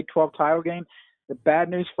get to the Big 12 title game. The bad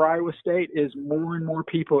news for Iowa State is more and more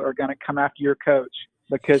people are going to come after your coach.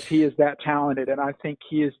 because he is that talented. And I think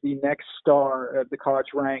he is the next star of the college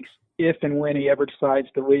ranks if and when he ever decides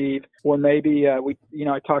to leave. Or maybe I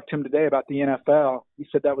talked to him today about the NFL. He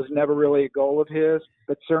said that was never really a goal of his,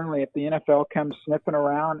 but certainly if the NFL comes sniffing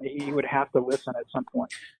around, he would have to listen at some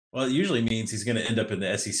point. Well, it usually means he's going to end up in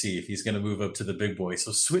the SEC if he's going to move up to the big boy.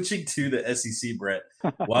 So switching to the SEC, Brett,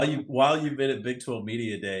 while you've been at Big 12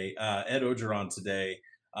 Media Day, Ed Orgeron today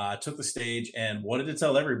took the stage and wanted to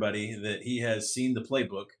tell everybody that he has seen the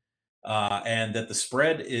playbook and that the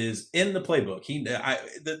spread is in the playbook.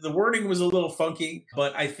 The wording was a little funky,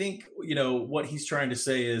 but I think what he's trying to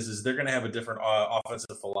say is they're going to have a different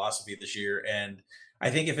offensive philosophy this year. And I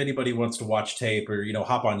think if anybody wants to watch tape or,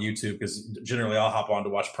 hop on YouTube, because generally I'll hop on to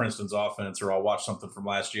watch Princeton's offense or I'll watch something from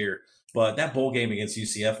last year. But that bowl game against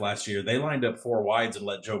UCF last year, they lined up 4 wides and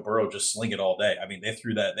let Joe Burrow just sling it all day. I mean, they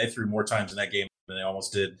threw more times in that game than they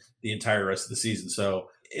almost did the entire rest of the season. So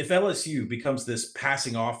if LSU becomes this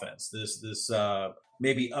passing offense, this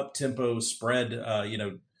maybe up-tempo spread,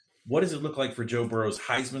 what does it look like for Joe Burrow's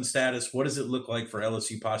Heisman status? What does it look like for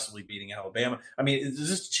LSU possibly beating Alabama? I mean, does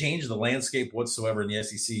this change the landscape whatsoever in the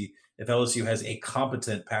SEC if LSU has a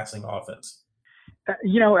competent passing offense?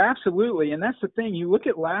 Absolutely. And that's the thing. You look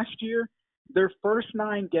at last year, their first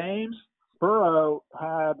 9 games, Burrow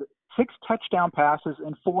had 6 touchdown passes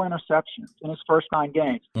and 4 interceptions in his first 9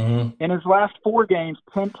 games. Mm-hmm. In his last 4 games,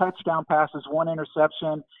 10 touchdown passes, 1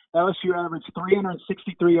 interception. LSU averaged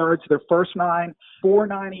 363 yards their first 9,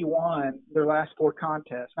 491 their last 4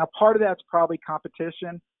 contests. Now, part of that's probably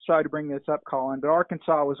competition. Sorry to bring this up, Colin, but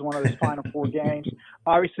Arkansas was one of those final 4 games.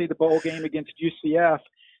 Obviously, the bowl game against UCF.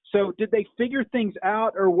 So did they figure things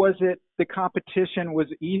out, or was it the competition was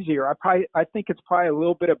easier? I think it's probably a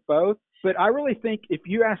little bit of both. But I really think if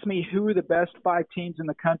you ask me who are the best 5 teams in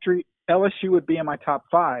the country, LSU would be in my top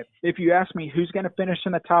 5. If you ask me who's going to finish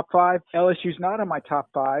in the top 5, LSU's not in my top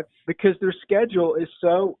 5 because their schedule is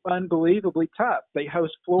so unbelievably tough. They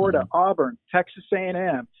host Florida, Auburn, Texas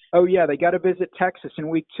A&M. Oh, yeah, they got to visit Texas in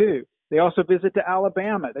week 2. They also visit to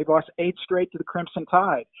Alabama. They've lost 8 straight to the Crimson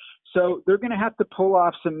Tide. So they're going to have to pull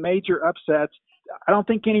off some major upsets. I don't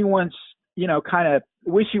think anyone's, kind of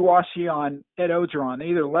wishy-washy on Ed Orgeron. They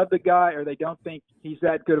either love the guy or they don't think he's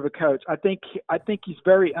that good of a coach. I think he's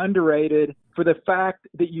very underrated for the fact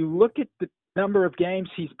that you look at the number of games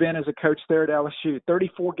he's been as a coach there at LSU,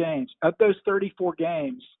 34 games. Of those 34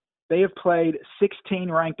 games, they have played 16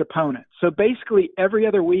 ranked opponents. So basically every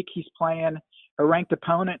other week he's playing a ranked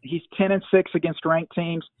opponent. He's 10-6 against ranked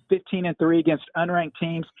teams, 15-3 against unranked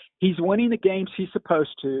teams. He's winning the games he's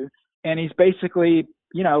supposed to, and he's basically,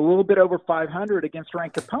 a little bit over 500 against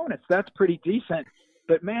ranked opponents. That's pretty decent.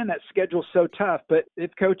 But, man, that schedule's so tough. But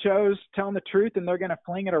if Coach O's telling the truth and they're going to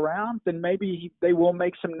fling it around, then maybe they will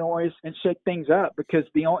make some noise and shake things up, because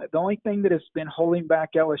the only thing that has been holding back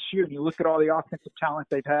LSU, and you look at all the offensive talent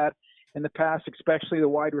they've had in the past, especially the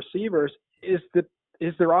wide receivers, is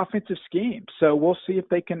their offensive scheme. So we'll see if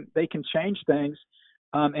they can change things.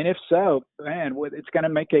 And if so, man, it's going to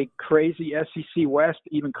make a crazy SEC West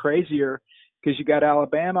even crazier, because you got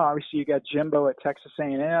Alabama, obviously you got Jimbo at Texas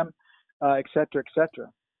A&M, et cetera, et cetera.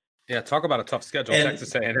 Yeah, talk about a tough schedule.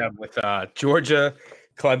 Texas A&M with Georgia,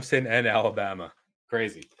 Clemson, and Alabama.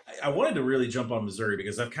 Crazy. I wanted to really jump on Missouri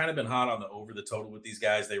because I've kind of been hot on the over the total with these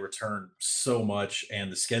guys. They return so much,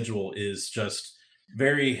 and the schedule is just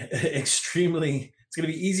very extremely. It's going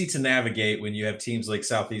to be easy to navigate when you have teams like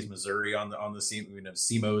Southeast Missouri on the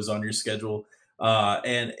CMOs on your schedule.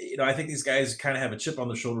 And I think these guys kind of have a chip on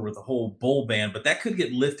their shoulder with the whole bowl ban, but that could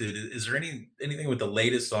get lifted. Is there anything with the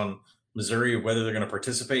latest on Missouri or whether they're going to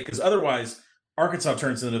participate? Because otherwise, Arkansas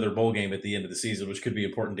turns into their bowl game at the end of the season, which could be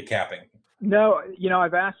important to capping. No,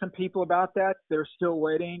 I've asked some people about that. They're still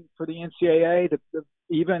waiting for the NCAA.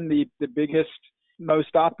 Even the biggest,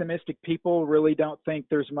 most optimistic people really don't think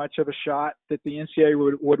there's much of a shot that the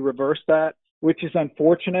NCAA would reverse that, which is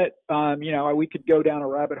unfortunate. We could go down a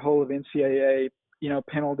rabbit hole of NCAA,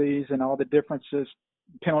 penalties and all the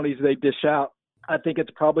penalties they dish out. I think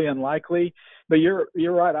it's probably unlikely, but you're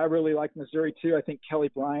right. I really like Missouri too. I think Kelly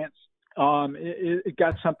Bryant's it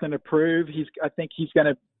got something to prove. I think he's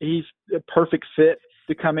a perfect fit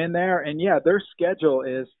to come in there. And yeah, their schedule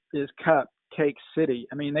is cupcake city.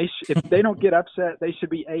 I mean, if they don't get upset, they should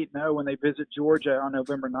be 8-0 when they visit Georgia on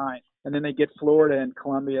November 9th, and then they get Florida and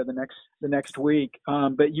Columbia the next week.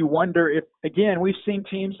 But you wonder if, again, we've seen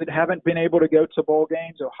teams that haven't been able to go to bowl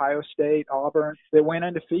games, Ohio State, Auburn, that went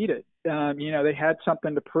undefeated. They had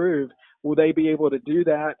something to prove. Will they be able to do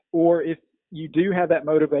that? Or if you do have that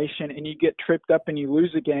motivation and you get tripped up and you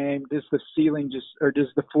lose a game, does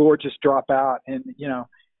the floor just drop out and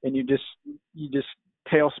you just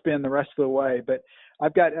tailspin the rest of the way. But I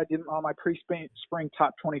did on my pre-spring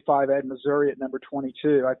top 25, I had Missouri at number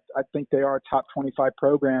 22. I think they are a top 25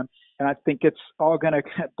 program, and I think it's all going to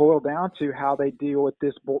boil down to how they deal with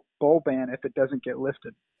this bowl ban if it doesn't get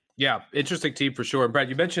lifted. Yeah, interesting team for sure. Brett,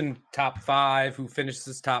 you mentioned top 5, who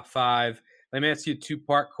finishes top 5. Let me ask you a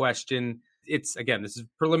 2-part question. This is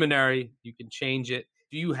preliminary. You can change it.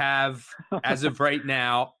 Do you have, as of right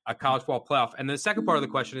now, a college football playoff? And the second part of the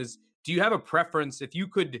question is, do you have a preference if you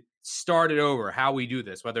could start it over, how we do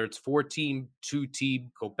this, whether it's 4-team,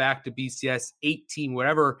 2-team, go back to BCS, 8-team,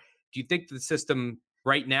 whatever? Do you think the system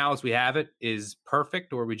right now as we have it is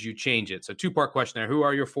perfect, or would you change it? So 2-part question there. Who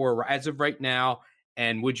are your 4 as of right now,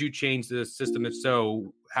 and would you change the system? If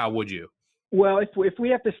so, how would you? Well, if we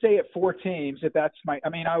have to stay at 4 teams,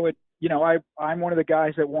 I would, I'm one of the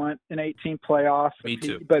guys that want an 8-team playoff. Me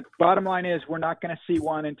too. But bottom line is we're not going to see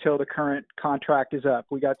one until the current contract is up.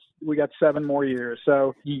 We got 7 more years.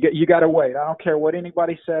 So you got to wait. I don't care what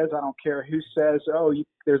anybody says. I don't care who says,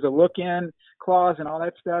 there's a look-in clause and all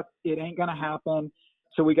that stuff. It ain't going to happen.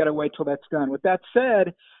 So we got to wait till that's done. With that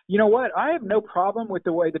said, you know what? I have no problem with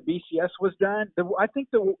the way the BCS was done. I think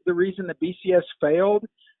the reason the BCS failed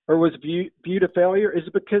or was viewed a failure is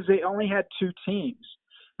because they only had 2 teams.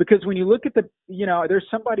 Because when you look at there's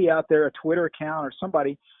somebody out there, a Twitter account or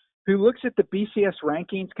somebody who looks at the BCS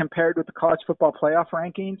rankings compared with the college football playoff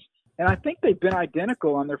rankings, and I think they've been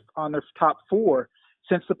identical on their top 4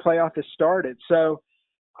 since the playoff has started. So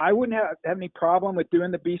I wouldn't have any problem with doing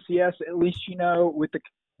the BCS. At least with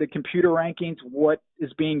the computer rankings what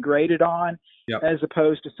is being graded on, yep, as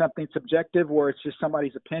opposed to something subjective where it's just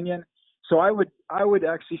somebody's opinion. So I would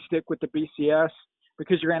actually stick with the BCS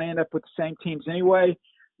because you're going to end up with the same teams anyway.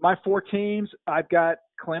 My 4 teams, I've got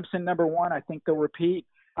Clemson number 1. I think they'll repeat.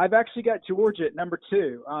 I've actually got Georgia at number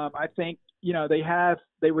 2. I think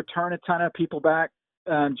they return a ton of people back.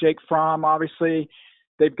 Jake Fromm, obviously.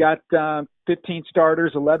 They've got 15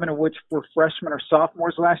 starters, 11 of which were freshmen or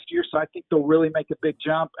sophomores last year. So I think they'll really make a big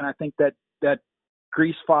jump. And I think that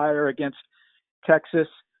grease fire against Texas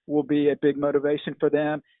will be a big motivation for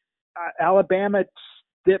them. Alabama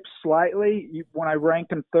dipped slightly. When I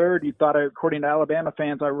ranked them 3rd, you thought, according to Alabama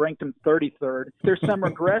fans, I ranked them 33rd. There's some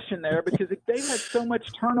regression there because they've had so much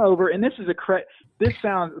turnover. And this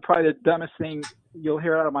sounds probably the dumbest thing you'll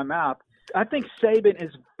hear out of my mouth. I think Saban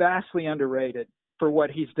is vastly underrated for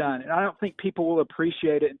what he's done. And I don't think people will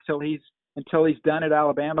appreciate it until he's done at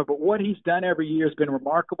Alabama. But what he's done every year has been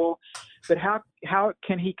remarkable. But how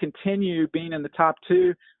can he continue being in the top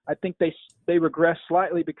 2? I think they regressed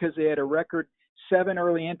slightly because they had a record 7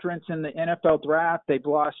 early entrants in the NFL draft. They've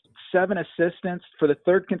lost 7 assistants for the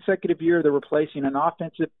 3rd consecutive year. They're replacing an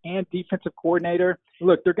offensive and defensive coordinator.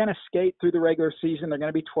 Look, they're going to skate through the regular season. They're going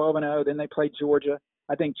to be 12-0. Then they play Georgia.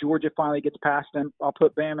 I think Georgia finally gets past them. I'll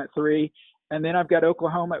put Bama at 3. And then I've got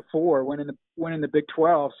Oklahoma at 4, winning the Big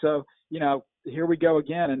 12. So, here we go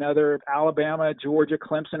again, another Alabama, Georgia,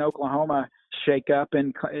 Clemson, Oklahoma shake-up.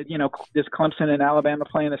 And, this Clemson and Alabama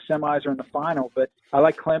playing the semis or in the final. But I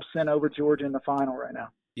like Clemson over Georgia in the final right now.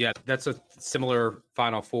 Yeah, that's a similar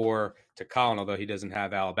Final Four to Colin, although he doesn't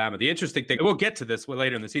have Alabama. The interesting thing, we'll get to this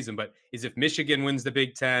later in the season, but is if Michigan wins the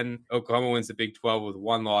Big 10, Oklahoma wins the Big 12 with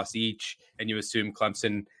 1 loss each, and you assume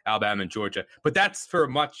Clemson, Alabama, and Georgia. But that's for a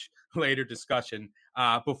much later discussion.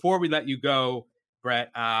 Before we let you go,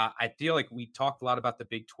 Brett, I feel like we talked a lot about the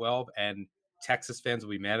Big 12, and Texas fans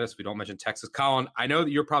will be mad at us if we don't mention Texas. Colin, I know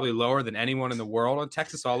that you're probably lower than anyone in the world on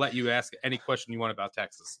Texas, so I'll let you ask any question you want about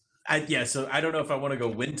Texas. So I don't know if I want to go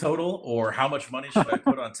win total or how much money should I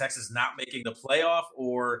put on Texas not making the playoff,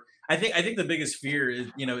 or I think the biggest fear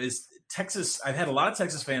is Texas. I've had a lot of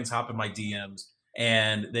Texas fans hop in my DMs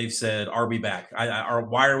and they've said, "Are we back?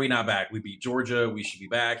 Why are we not back? We beat Georgia. We should be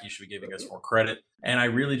back. You should be giving us more credit." And I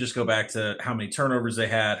really just go back to how many turnovers they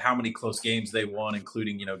had, how many close games they won,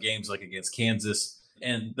 including games like against Kansas.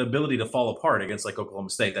 And the ability to fall apart against like Oklahoma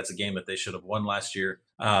State, that's a game that they should have won last year.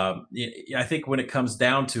 I think when it comes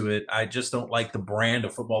down to it, I just don't like the brand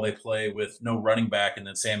of football they play with no running back. And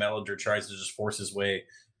then Sam Ellinger tries to just force his way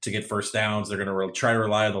to get first downs. They're going to try to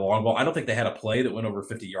rely on the long ball. I don't think they had a play that went over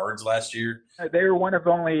 50 yards last year. They were one of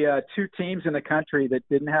only 2 teams in the country that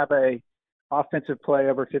didn't have a offensive play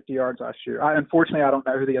over 50 yards last year. Unfortunately, I don't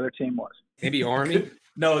know who the other team was. Maybe Army?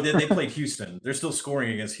 No, they played Houston. They're still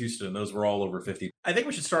scoring against Houston. Those were all over 50. I think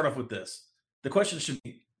we should start off with this. The question should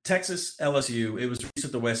be Texas, LSU. It was released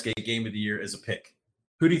at the Westgate Game of the Year as a pick.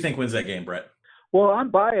 Who do you think wins that game, Brett? Well,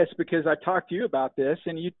 I'm biased because I talked to you about this,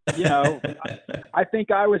 and you know, I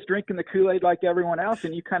think I was drinking the Kool-Aid like everyone else,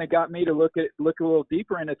 and you kind of got me to look a little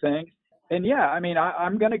deeper into things. And yeah, I mean,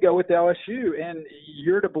 I'm going to go with LSU, and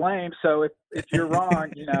you're to blame. So if you're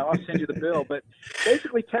wrong, I'll send you the bill. But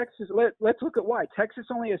basically, Texas. Let's look at why Texas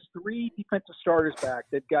only has 3 defensive starters back.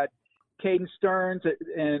 They've got Caden Stearns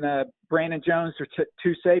and Brandon Jones are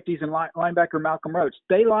 2 safeties, and linebacker Malcolm Roach.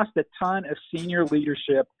 They lost a ton of senior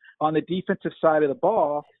leadership on the defensive side of the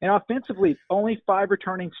ball, and offensively, only 5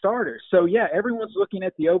 returning starters. So yeah, everyone's looking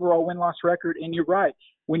at the overall win-loss record, and you're right.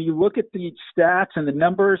 When you look at the stats and the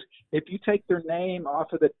numbers, if you take their name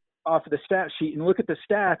off of the stat sheet and look at the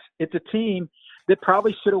stats, it's a team that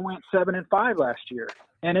probably should have went 7-5 last year,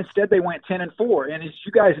 and instead they went 10-4. And as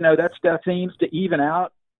you guys know, that stuff seems to even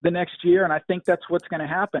out the next year, and I think that's what's going to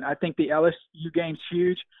happen. I think the LSU game's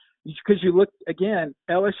huge because you look again,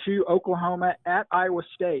 LSU, Oklahoma, at Iowa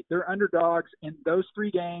State. They're underdogs in those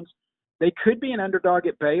 3 games. They could be an underdog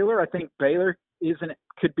at Baylor. I think Baylor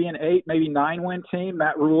could be an 8, maybe 9-win team.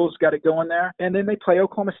 Matt Rule's got it going there. And then they play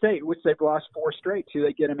Oklahoma State, which they've lost 4 straight to.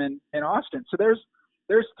 They get them in Austin. So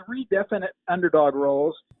there's 3 definite underdog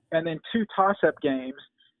roles, and then 2 toss-up games.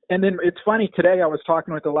 And then it's funny, today I was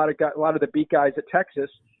talking with a lot of the beat guys at Texas,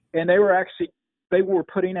 and they were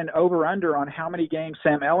putting an over-under on how many games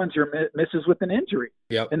Sam Ehlinger misses with an injury.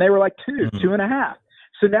 Yep. And they were like 2, 2.5.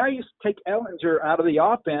 So now you take Ehlinger out of the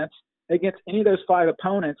offense against any of those 5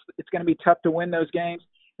 opponents. It's going to be tough to win those games.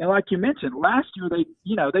 And like you mentioned, last year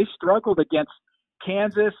they struggled against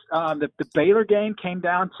Kansas. The Baylor game came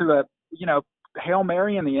down to a Hail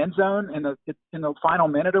Mary in the end zone in the final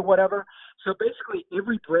minute or whatever. So basically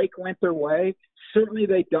every break went their way. Certainly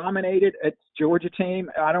they dominated at Georgia team.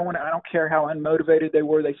 I don't care how unmotivated they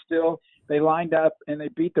were. They lined up and they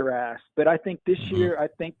beat their ass. But I think this year, I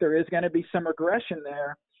think there is going to be some regression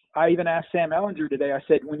there. I even asked Sam Ehlinger today, I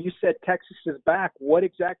said, when you said Texas is back, what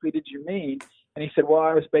exactly did you mean? And he said, well,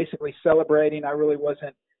 I was basically celebrating. I really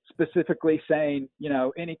wasn't specifically saying,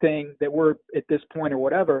 anything that we're at this point or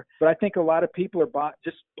whatever. But I think a lot of people are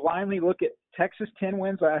just blindly look at Texas 10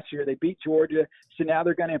 wins last year. They beat Georgia. So now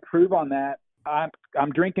they're going to improve on that.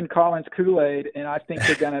 I'm drinking Collins Kool-Aid, and I think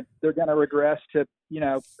they're gonna regress to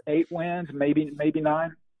 8 wins, maybe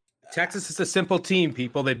 9. Texas is a simple team,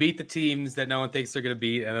 people. They beat the teams that no one thinks they're going to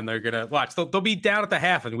beat, and then they're going to watch. They'll be down at the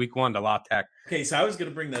half in week 1 to La Tech. Okay, so I was going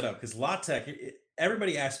to bring that up because La Tech,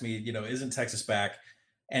 everybody asked me, isn't Texas back?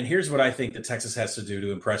 And here's what I think that Texas has to do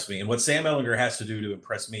to impress me. And what Sam Ehlinger has to do to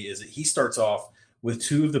impress me is that he starts off with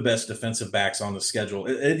 2 of the best defensive backs on the schedule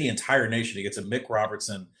in the entire nation. He gets a Mick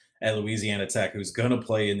Robertson at Louisiana Tech, who's going to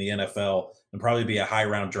play in the NFL and probably be a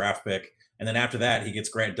high-round draft pick. And then after that, he gets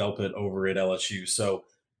Grant Delpit over at LSU. So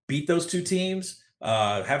beat those 2 teams,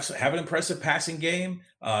 have an impressive passing game,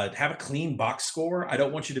 have a clean box score. I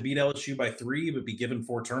don't want you to beat LSU by 3, but be given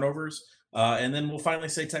 4 turnovers. And then we'll finally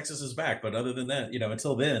say Texas is back. But other than that,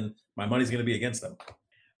 until then, my money's going to be against them.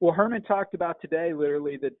 Well, Herman talked about today,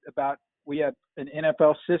 literally, we have an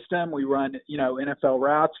NFL system. We run, NFL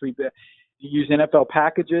routes. We use NFL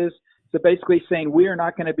packages. So basically saying we are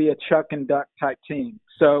not going to be a chuck and duck type team.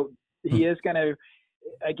 So he is going to,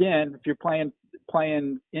 again, if you're playing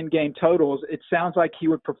in-game totals, it sounds like he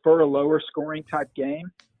would prefer a lower scoring type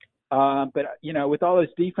game. But, with all those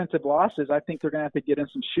defensive losses, I think they're going to have to get in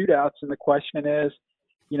some shootouts. And the question is,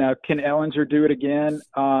 can Ehlinger do it again?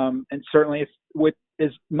 And certainly with as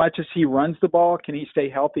much as he runs the ball, can he stay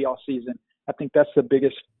healthy all season? I think that's the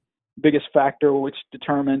biggest factor, which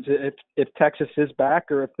determines if Texas is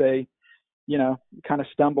back or if they, kind of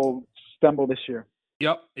stumble this year.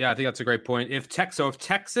 Yep. Yeah, I think that's a great point. If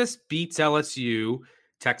Texas beats LSU,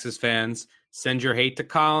 Texas fans, send your hate to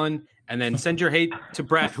Colin, and then send your hate to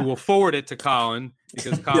Brett, who will forward it to Colin,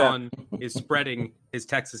 because Colin is spreading his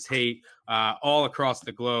Texas hate all across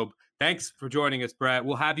the globe. Thanks for joining us, Brett.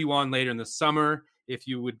 We'll have you on later in the summer if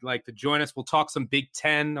you would like to join us. We'll talk some Big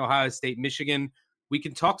Ten, Ohio State, Michigan. We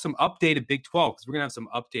can talk some updated Big 12 because we're going to have some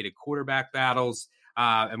updated quarterback battles.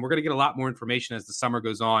 And we're going to get a lot more information as the summer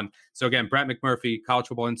goes on. So again, Brett McMurphy, College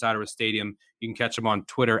Football Insider with Stadium. You can catch him on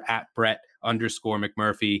Twitter at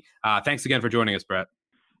Brett_McMurphy. Thanks again for joining us, Brett.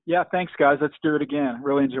 Yeah, thanks, guys. Let's do it again.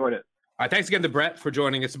 Really enjoyed it. All right, thanks again to Brett for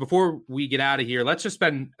joining us. Before we get out of here, let's just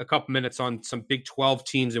spend a couple minutes on some Big 12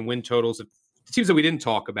 teams and win totals, teams that we didn't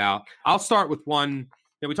talk about. I'll start with one.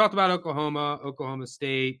 We talked about Oklahoma, Oklahoma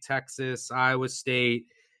State, Texas, Iowa State.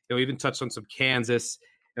 We even touched on some Kansas.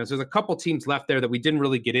 So there's a couple teams left there that we didn't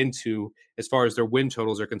really get into as far as their win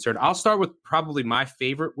totals are concerned. I'll start with probably my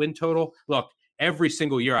favorite win total. Look, every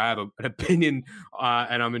single year I have an opinion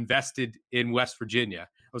and I'm invested in West Virginia.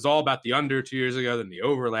 It was all about the under 2 years ago, then the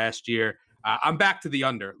over last year. I'm back to the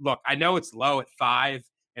under. Look, I know it's low at 5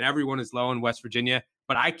 and everyone is low in West Virginia,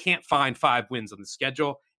 but I can't find 5 wins on the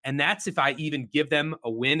schedule. And that's if I even give them a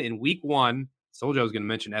win in week 1. Told you I was going to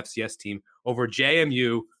mention FCS team over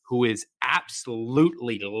JMU, who is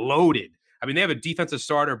absolutely loaded. I mean, they have a defensive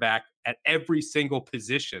starter back at every single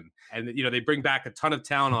position. And, they bring back a ton of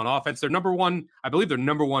talent on offense. They're number one, I believe they're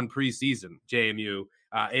number 1 preseason, JMU,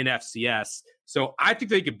 in FCS. So I think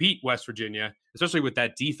they could beat West Virginia, especially with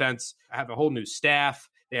that defense. I have a whole new staff.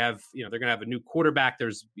 They have, they're going to have a new quarterback.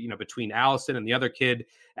 There's, between Allison and the other kid,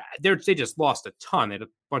 they just lost a ton. They had a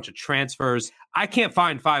bunch of transfers. I can't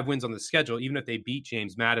find 5 wins on the schedule, even if they beat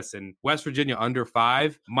James Madison. West Virginia under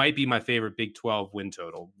 5 might be my favorite Big 12 win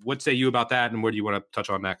total. What say you about that? And where do you want to touch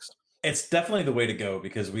on next? It's definitely the way to go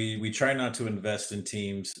because we try not to invest in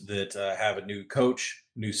teams that have a new coach,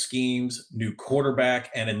 new schemes, new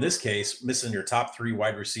quarterback, and in this case, missing your top 3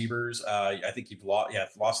 wide receivers. I think you've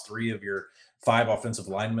lost 3 of your 5 offensive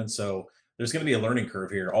linemen. So there's going to be a learning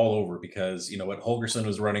curve here all over because what Holgerson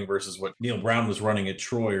was running versus what Neil Brown was running at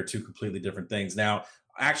Troy are 2 completely different things. Now,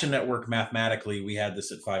 Action Network mathematically, we had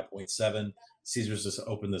this at 5.7. Caesars just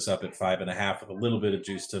opened this up at 5.5 with a little bit of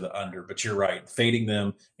juice to the under, but you're right. Fading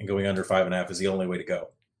them and going under 5.5 is the only way to go.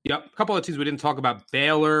 Yep. A couple of teams we didn't talk about.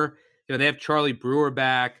 Baylor, they have Charlie Brewer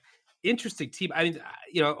back. Interesting team. I mean,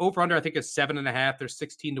 over under, I think is 7.5. They're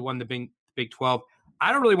 16-1 the Big 12.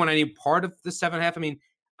 I don't really want any part of the 7.5. I mean,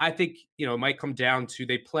 I think, it might come down to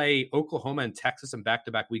they play Oklahoma and Texas in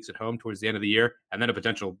back-to-back weeks at home towards the end of the year, and then a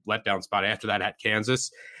potential letdown spot after that at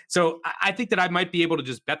Kansas. So I think that I might be able to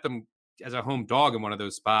just bet them as a home dog in one of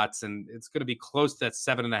those spots, and it's going to be close to that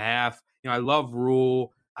 7.5. I love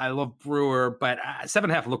Rule. I love Brewer, but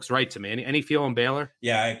 7.5 looks right to me. Any feel on Baylor?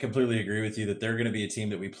 Yeah, I completely agree with you that they're going to be a team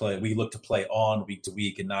that we look to play on week to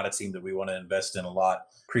week and not a team that we want to invest in a lot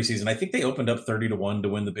preseason. I think they opened up 30-1 to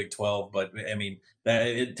win the Big 12, but I mean,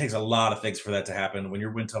 it takes a lot of things for that to happen. When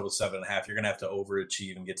your win total is 7.5, you're going to have to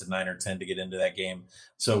overachieve and get to 9 or 10 to get into that game.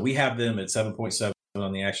 So we have them at 7.7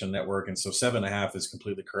 on the Action Network, and so 7.5 is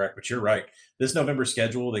completely correct. But you're right. This November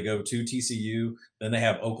schedule, they go to TCU, then they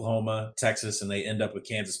have Oklahoma, Texas, and they end up with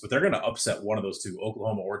Kansas. But they're going to upset one of those 2,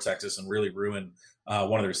 Oklahoma or Texas, and really ruin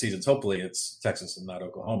one of their seasons. Hopefully, it's Texas and not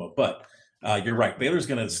Oklahoma. But you're right. Baylor's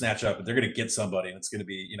going to snatch up, and they're going to get somebody, and it's going to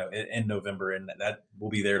be in November, and that will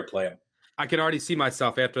be there to play them. I can already see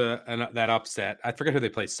myself after that upset. I forget who they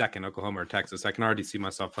play second, Oklahoma or Texas. I can already see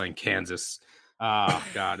myself playing Kansas. Oh,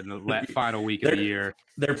 God, in the final week of the year.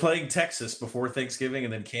 They're playing Texas before Thanksgiving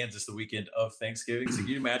and then Kansas the weekend of Thanksgiving. So can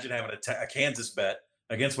you imagine having a Kansas bet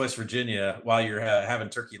against West Virginia while you're having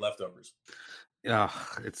turkey leftovers?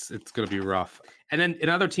 It's going to be rough. And then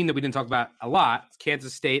another team that we didn't talk about a lot,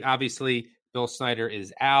 Kansas State. Obviously, Bill Snyder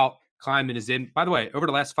is out. Kleiman is in. By the way, over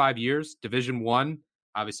the last 5 years, Division I,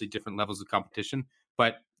 obviously different levels of competition,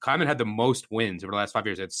 but Kleiman had the most wins over the last 5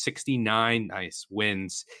 years. He had 69 nice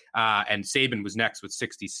wins, and Saban was next with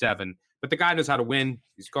 67. But the guy knows how to win.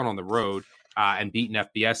 He's gone on the road and beaten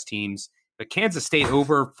FBS teams. But Kansas State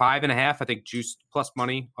over 5.5, I think juice plus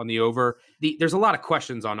money on the over. There's a lot of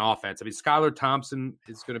questions on offense. I mean, Skylar Thompson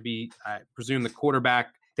is going to be, I presume, the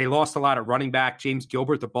quarterback. They lost a lot at running back. James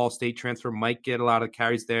Gilbert, the Ball State transfer, might get a lot of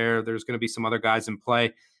carries there. There's going to be some other guys in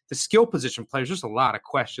play. The skill position players, there's a lot of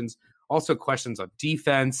questions. Also questions on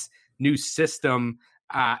defense, new system.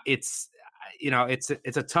 It's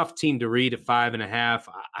a tough team to read at 5.5.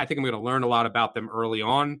 I think I'm going to learn a lot about them early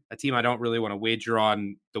on. A team I don't really want to wager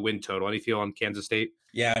on the win total. Any feel on Kansas State?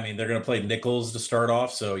 Yeah, I mean, they're going to play Nichols to start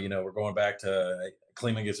off. So, we're going back to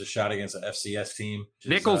Kleeman gets a shot against an FCS team.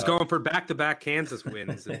 Nichols going for back-to-back Kansas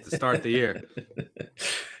wins to start the year.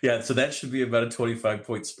 Yeah, so that should be about a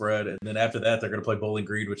 25-point spread. And then after that, they're going to play Bowling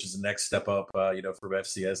Green, which is the next step up, from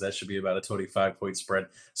FCS. That should be about a 25-point spread.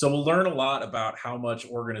 So we'll learn a lot about how much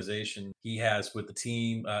organization he has with the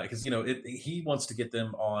team because, he wants to get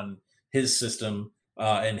them on his system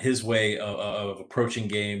and his way of approaching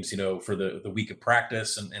games, for the week of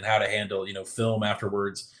practice and how to handle, film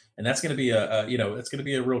afterwards. And that's going to be it's going to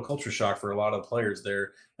be a real culture shock for a lot of players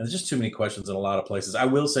there. And there's just too many questions in a lot of places. I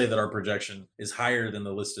will say that our projection is higher than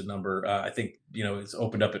the listed number. I think, it's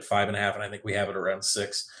opened up at 5.5, and I think we have it around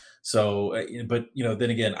 6. So, but, then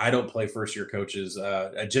again, I don't play first year coaches.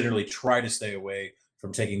 I generally try to stay away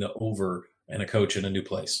from taking the over and a coach in a new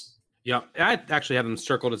place. Yeah, I actually have them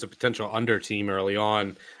circled as a potential under team early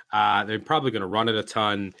on. They're probably going to run it a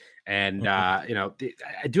ton. And, I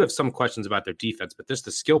do have some questions about their defense, but there's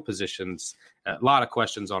the skill positions, a lot of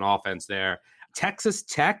questions on offense there. Texas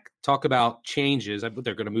Tech, talk about changes.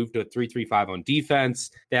 They're going to move to a 3-3-5 on defense.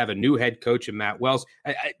 They have a new head coach in Matt Wells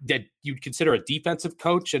that you'd consider a defensive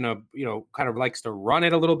coach and kind of likes to run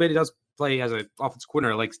it a little bit. He does play as an offensive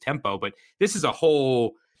coordinator, likes tempo, but this is a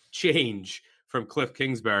whole change from Cliff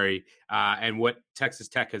Kingsbury and what Texas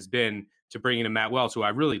Tech has been to bringing in Matt Wells, who I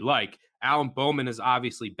really like. Alan Bowman is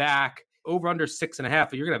obviously back. Over under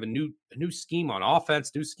 6.5. You're going to have a new scheme on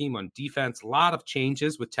offense, new scheme on defense. A lot of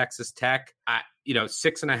changes with Texas Tech.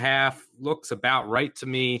 6.5 looks about right to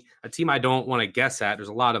me. A team I don't want to guess at. There's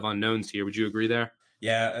a lot of unknowns here. Would you agree there?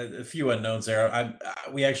 Yeah, a few unknowns there.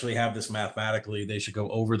 We actually have this mathematically. They should go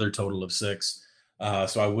over their total of 6.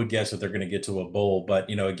 So I would guess that they're going to get to a bowl.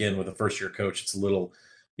 But, again, with a first-year coach, it's a little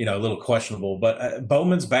questionable. But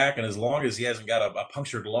Bowman's back, and as long as he hasn't got a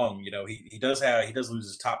punctured lung, he does lose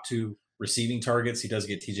his top 2 receiving targets. He does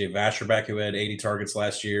get TJ Vasher back, who had 80 targets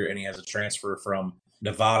last year, and he has a transfer from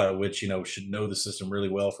Nevada, which, should know the system really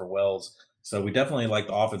well for Wells. So we definitely like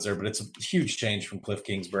the offense there, but it's a huge change from Cliff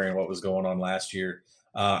Kingsbury and what was going on last year.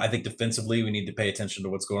 I think defensively, we need to pay attention to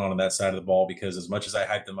what's going on that side of the ball, because as much as I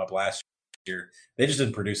hyped them up last year, they just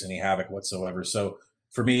didn't produce any havoc whatsoever. So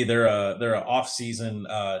for me, they're an off-season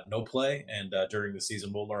no play, and during the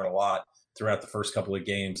season, we'll learn a lot throughout the first couple of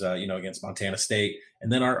games, against Montana State,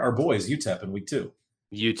 and then our boys, UTEP, in week 2.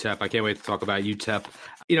 UTEP. I can't wait to talk about UTEP.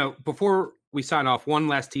 Before we sign off, one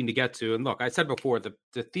last team to get to. And look, I said before,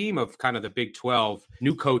 the theme of kind of the Big 12,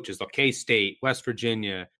 new coaches, K-State, West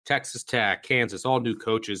Virginia, Texas Tech, Kansas, all new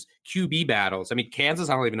coaches, QB battles. I mean, Kansas,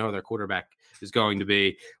 I don't even know who their quarterback is going to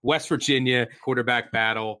be. West Virginia, quarterback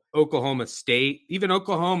battle. Oklahoma State, even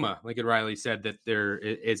Oklahoma, Lincoln Riley said that there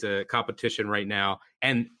is a competition right now.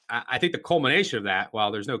 And I think the culmination of that,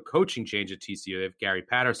 while there's no coaching change at TCU, they have Gary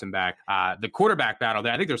Patterson back, the quarterback battle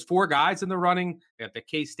there. I think there's 4 guys in the running. They have the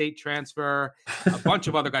K-State transfer, a bunch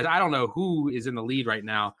of other guys. I don't know who is in the lead right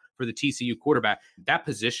now for the TCU quarterback. That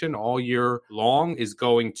position all year long is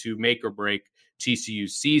going to make or break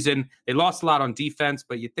TCU's season. They lost a lot on defense,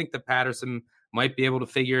 but you think that Patterson might be able to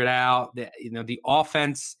figure it out. The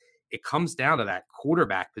offense, it comes down to that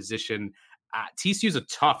quarterback position. TCU is a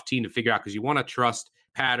tough team to figure out because you want to trust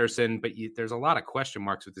Patterson, but there's a lot of question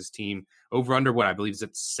marks with this team. Over under what I believe is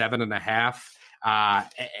at 7.5.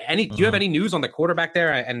 Do you have any news on the quarterback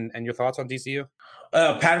there and your thoughts on TCU?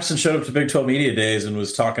 Patterson showed up to Big 12 Media Days and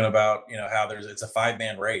was talking about, how it's a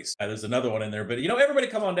 5-man race. There's another one in there, but everybody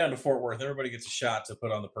come on down to Fort Worth. Everybody gets a shot to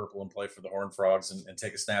put on the purple and play for the Horned Frogs and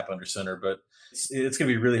take a snap under center. But it's going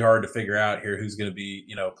to be really hard to figure out here who's going to be,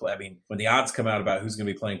 when the odds come out about who's going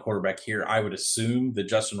to be playing quarterback here, I would assume that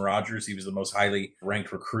Justin Rogers, he was the most highly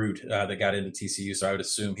ranked recruit that got into TCU. So I would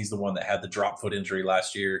assume he's the one that had the drop foot injury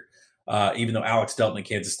last year. Even though Alex Delton in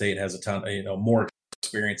Kansas State has a ton, more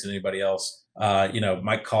experience than anybody else.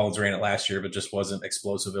 Mike Collins ran it last year, but just wasn't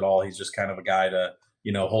explosive at all. He's just kind of a guy to,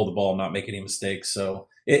 hold the ball and not make any mistakes. So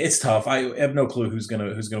it's tough. I have no clue who's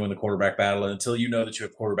gonna win the quarterback battle. And until you know that you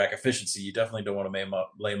have quarterback efficiency, you definitely don't want to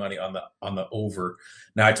lay money on the over.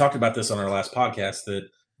 Now, I talked about this on our last podcast that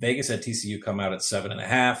Vegas had TCU come out at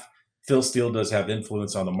 7.5. Phil Steele does have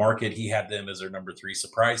influence on the market. He had them as their number 3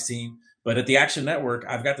 surprise team. But at the Action Network,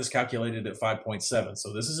 I've got this calculated at 5.7.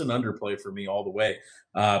 So this is an underplay for me all the way.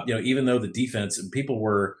 Even though the defense, and people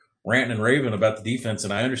were ranting and raving about the defense,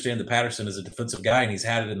 and I understand that Patterson is a defensive guy and he's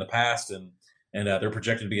had it in the past, and they're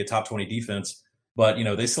projected to be a top 20 defense. But,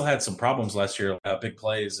 they still had some problems last year, big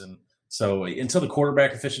plays. And so until the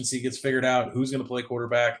quarterback efficiency gets figured out, who's going to play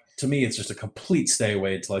quarterback, to me, it's just a complete stay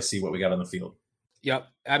away until I see what we got on the field. Yep.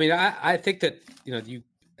 I mean, I think that,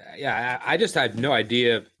 I just have no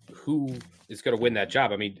idea who is going to win that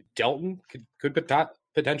job. I mean, Delton could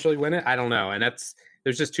potentially win it. I don't know. And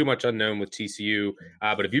there's just too much unknown with TCU.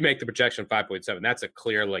 But if you make the projection 5.7, that's a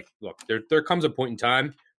clear, look, there comes a point in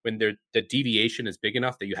time when the deviation is big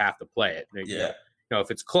enough that you have to play it. Yeah.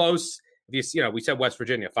 If it's close, we said West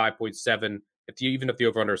Virginia 5.7. Even if the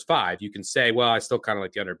over-under is 5, you can say, well, I still kind of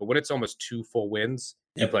like the under. But when it's almost 2 full wins,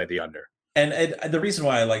 you play the under. And the reason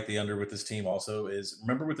why I like the under with this team also is,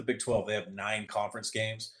 remember with the Big 12, they have 9 conference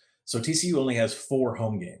games. So TCU only has 4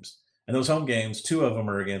 home games. And those home games, 2 of them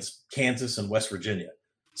are against Kansas and West Virginia.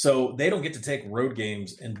 So they don't get to take road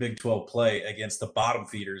games in Big 12 play against the bottom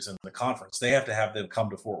feeders in the conference. They have to have them come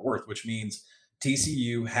to Fort Worth, which means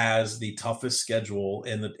TCU has the toughest schedule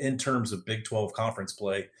in terms of Big 12 conference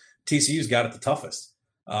play. TCU's got it the toughest.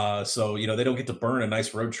 So they don't get to burn a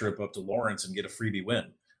nice road trip up to Lawrence and get a freebie win.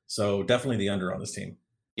 So definitely the under on this team.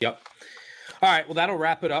 Yep. All right. Well, that'll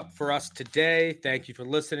wrap it up for us today. Thank you for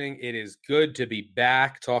listening. It is good to be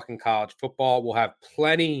back talking college football. We'll have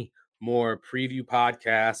plenty more preview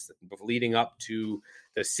podcasts leading up to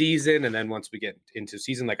the season. And then once we get into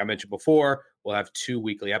season, like I mentioned before, we'll have 2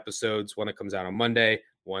 weekly episodes, one that comes out on Monday,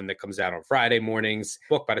 one that comes out on Friday mornings.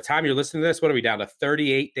 Look, by the time you're listening to this, what are we down to?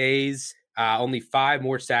 38 days, only 5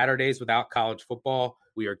 more Saturdays without college football.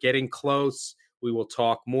 We are getting close. We will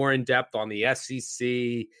talk more in depth on the SEC,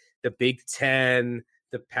 the Big Ten,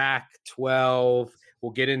 the Pac-12.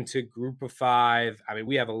 We'll get into Group of Five. I mean,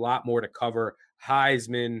 we have a lot more to cover.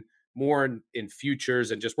 Heisman, more in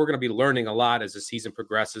futures, and just we're going to be learning a lot as the season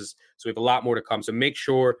progresses. So we have a lot more to come. So make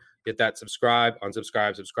sure get that subscribe,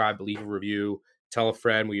 unsubscribe, leave a review, tell a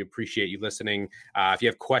friend. We appreciate you listening. If you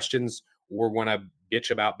have questions or want to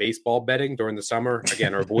bitch about baseball betting during the summer,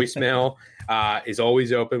 again, our voicemail is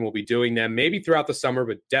always open. We'll be doing them maybe throughout the summer,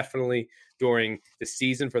 but definitely during the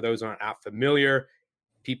season. For those who aren't out familiar,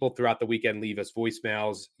 people throughout the weekend leave us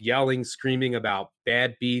voicemails, yelling, screaming about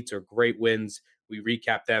bad beats or great wins. We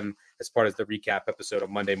recap them as part of the recap episode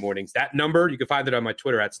on Monday mornings. That number, you can find it on my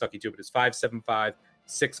Twitter at StuckyTube. It is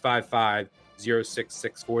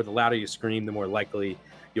 575-655-0664. The louder you scream, the more likely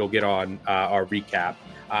you'll get on our recap.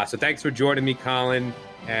 So thanks for joining me, Colin,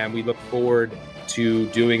 and we look forward to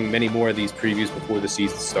doing many more of these previews before the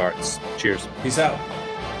season starts. Cheers. Peace out.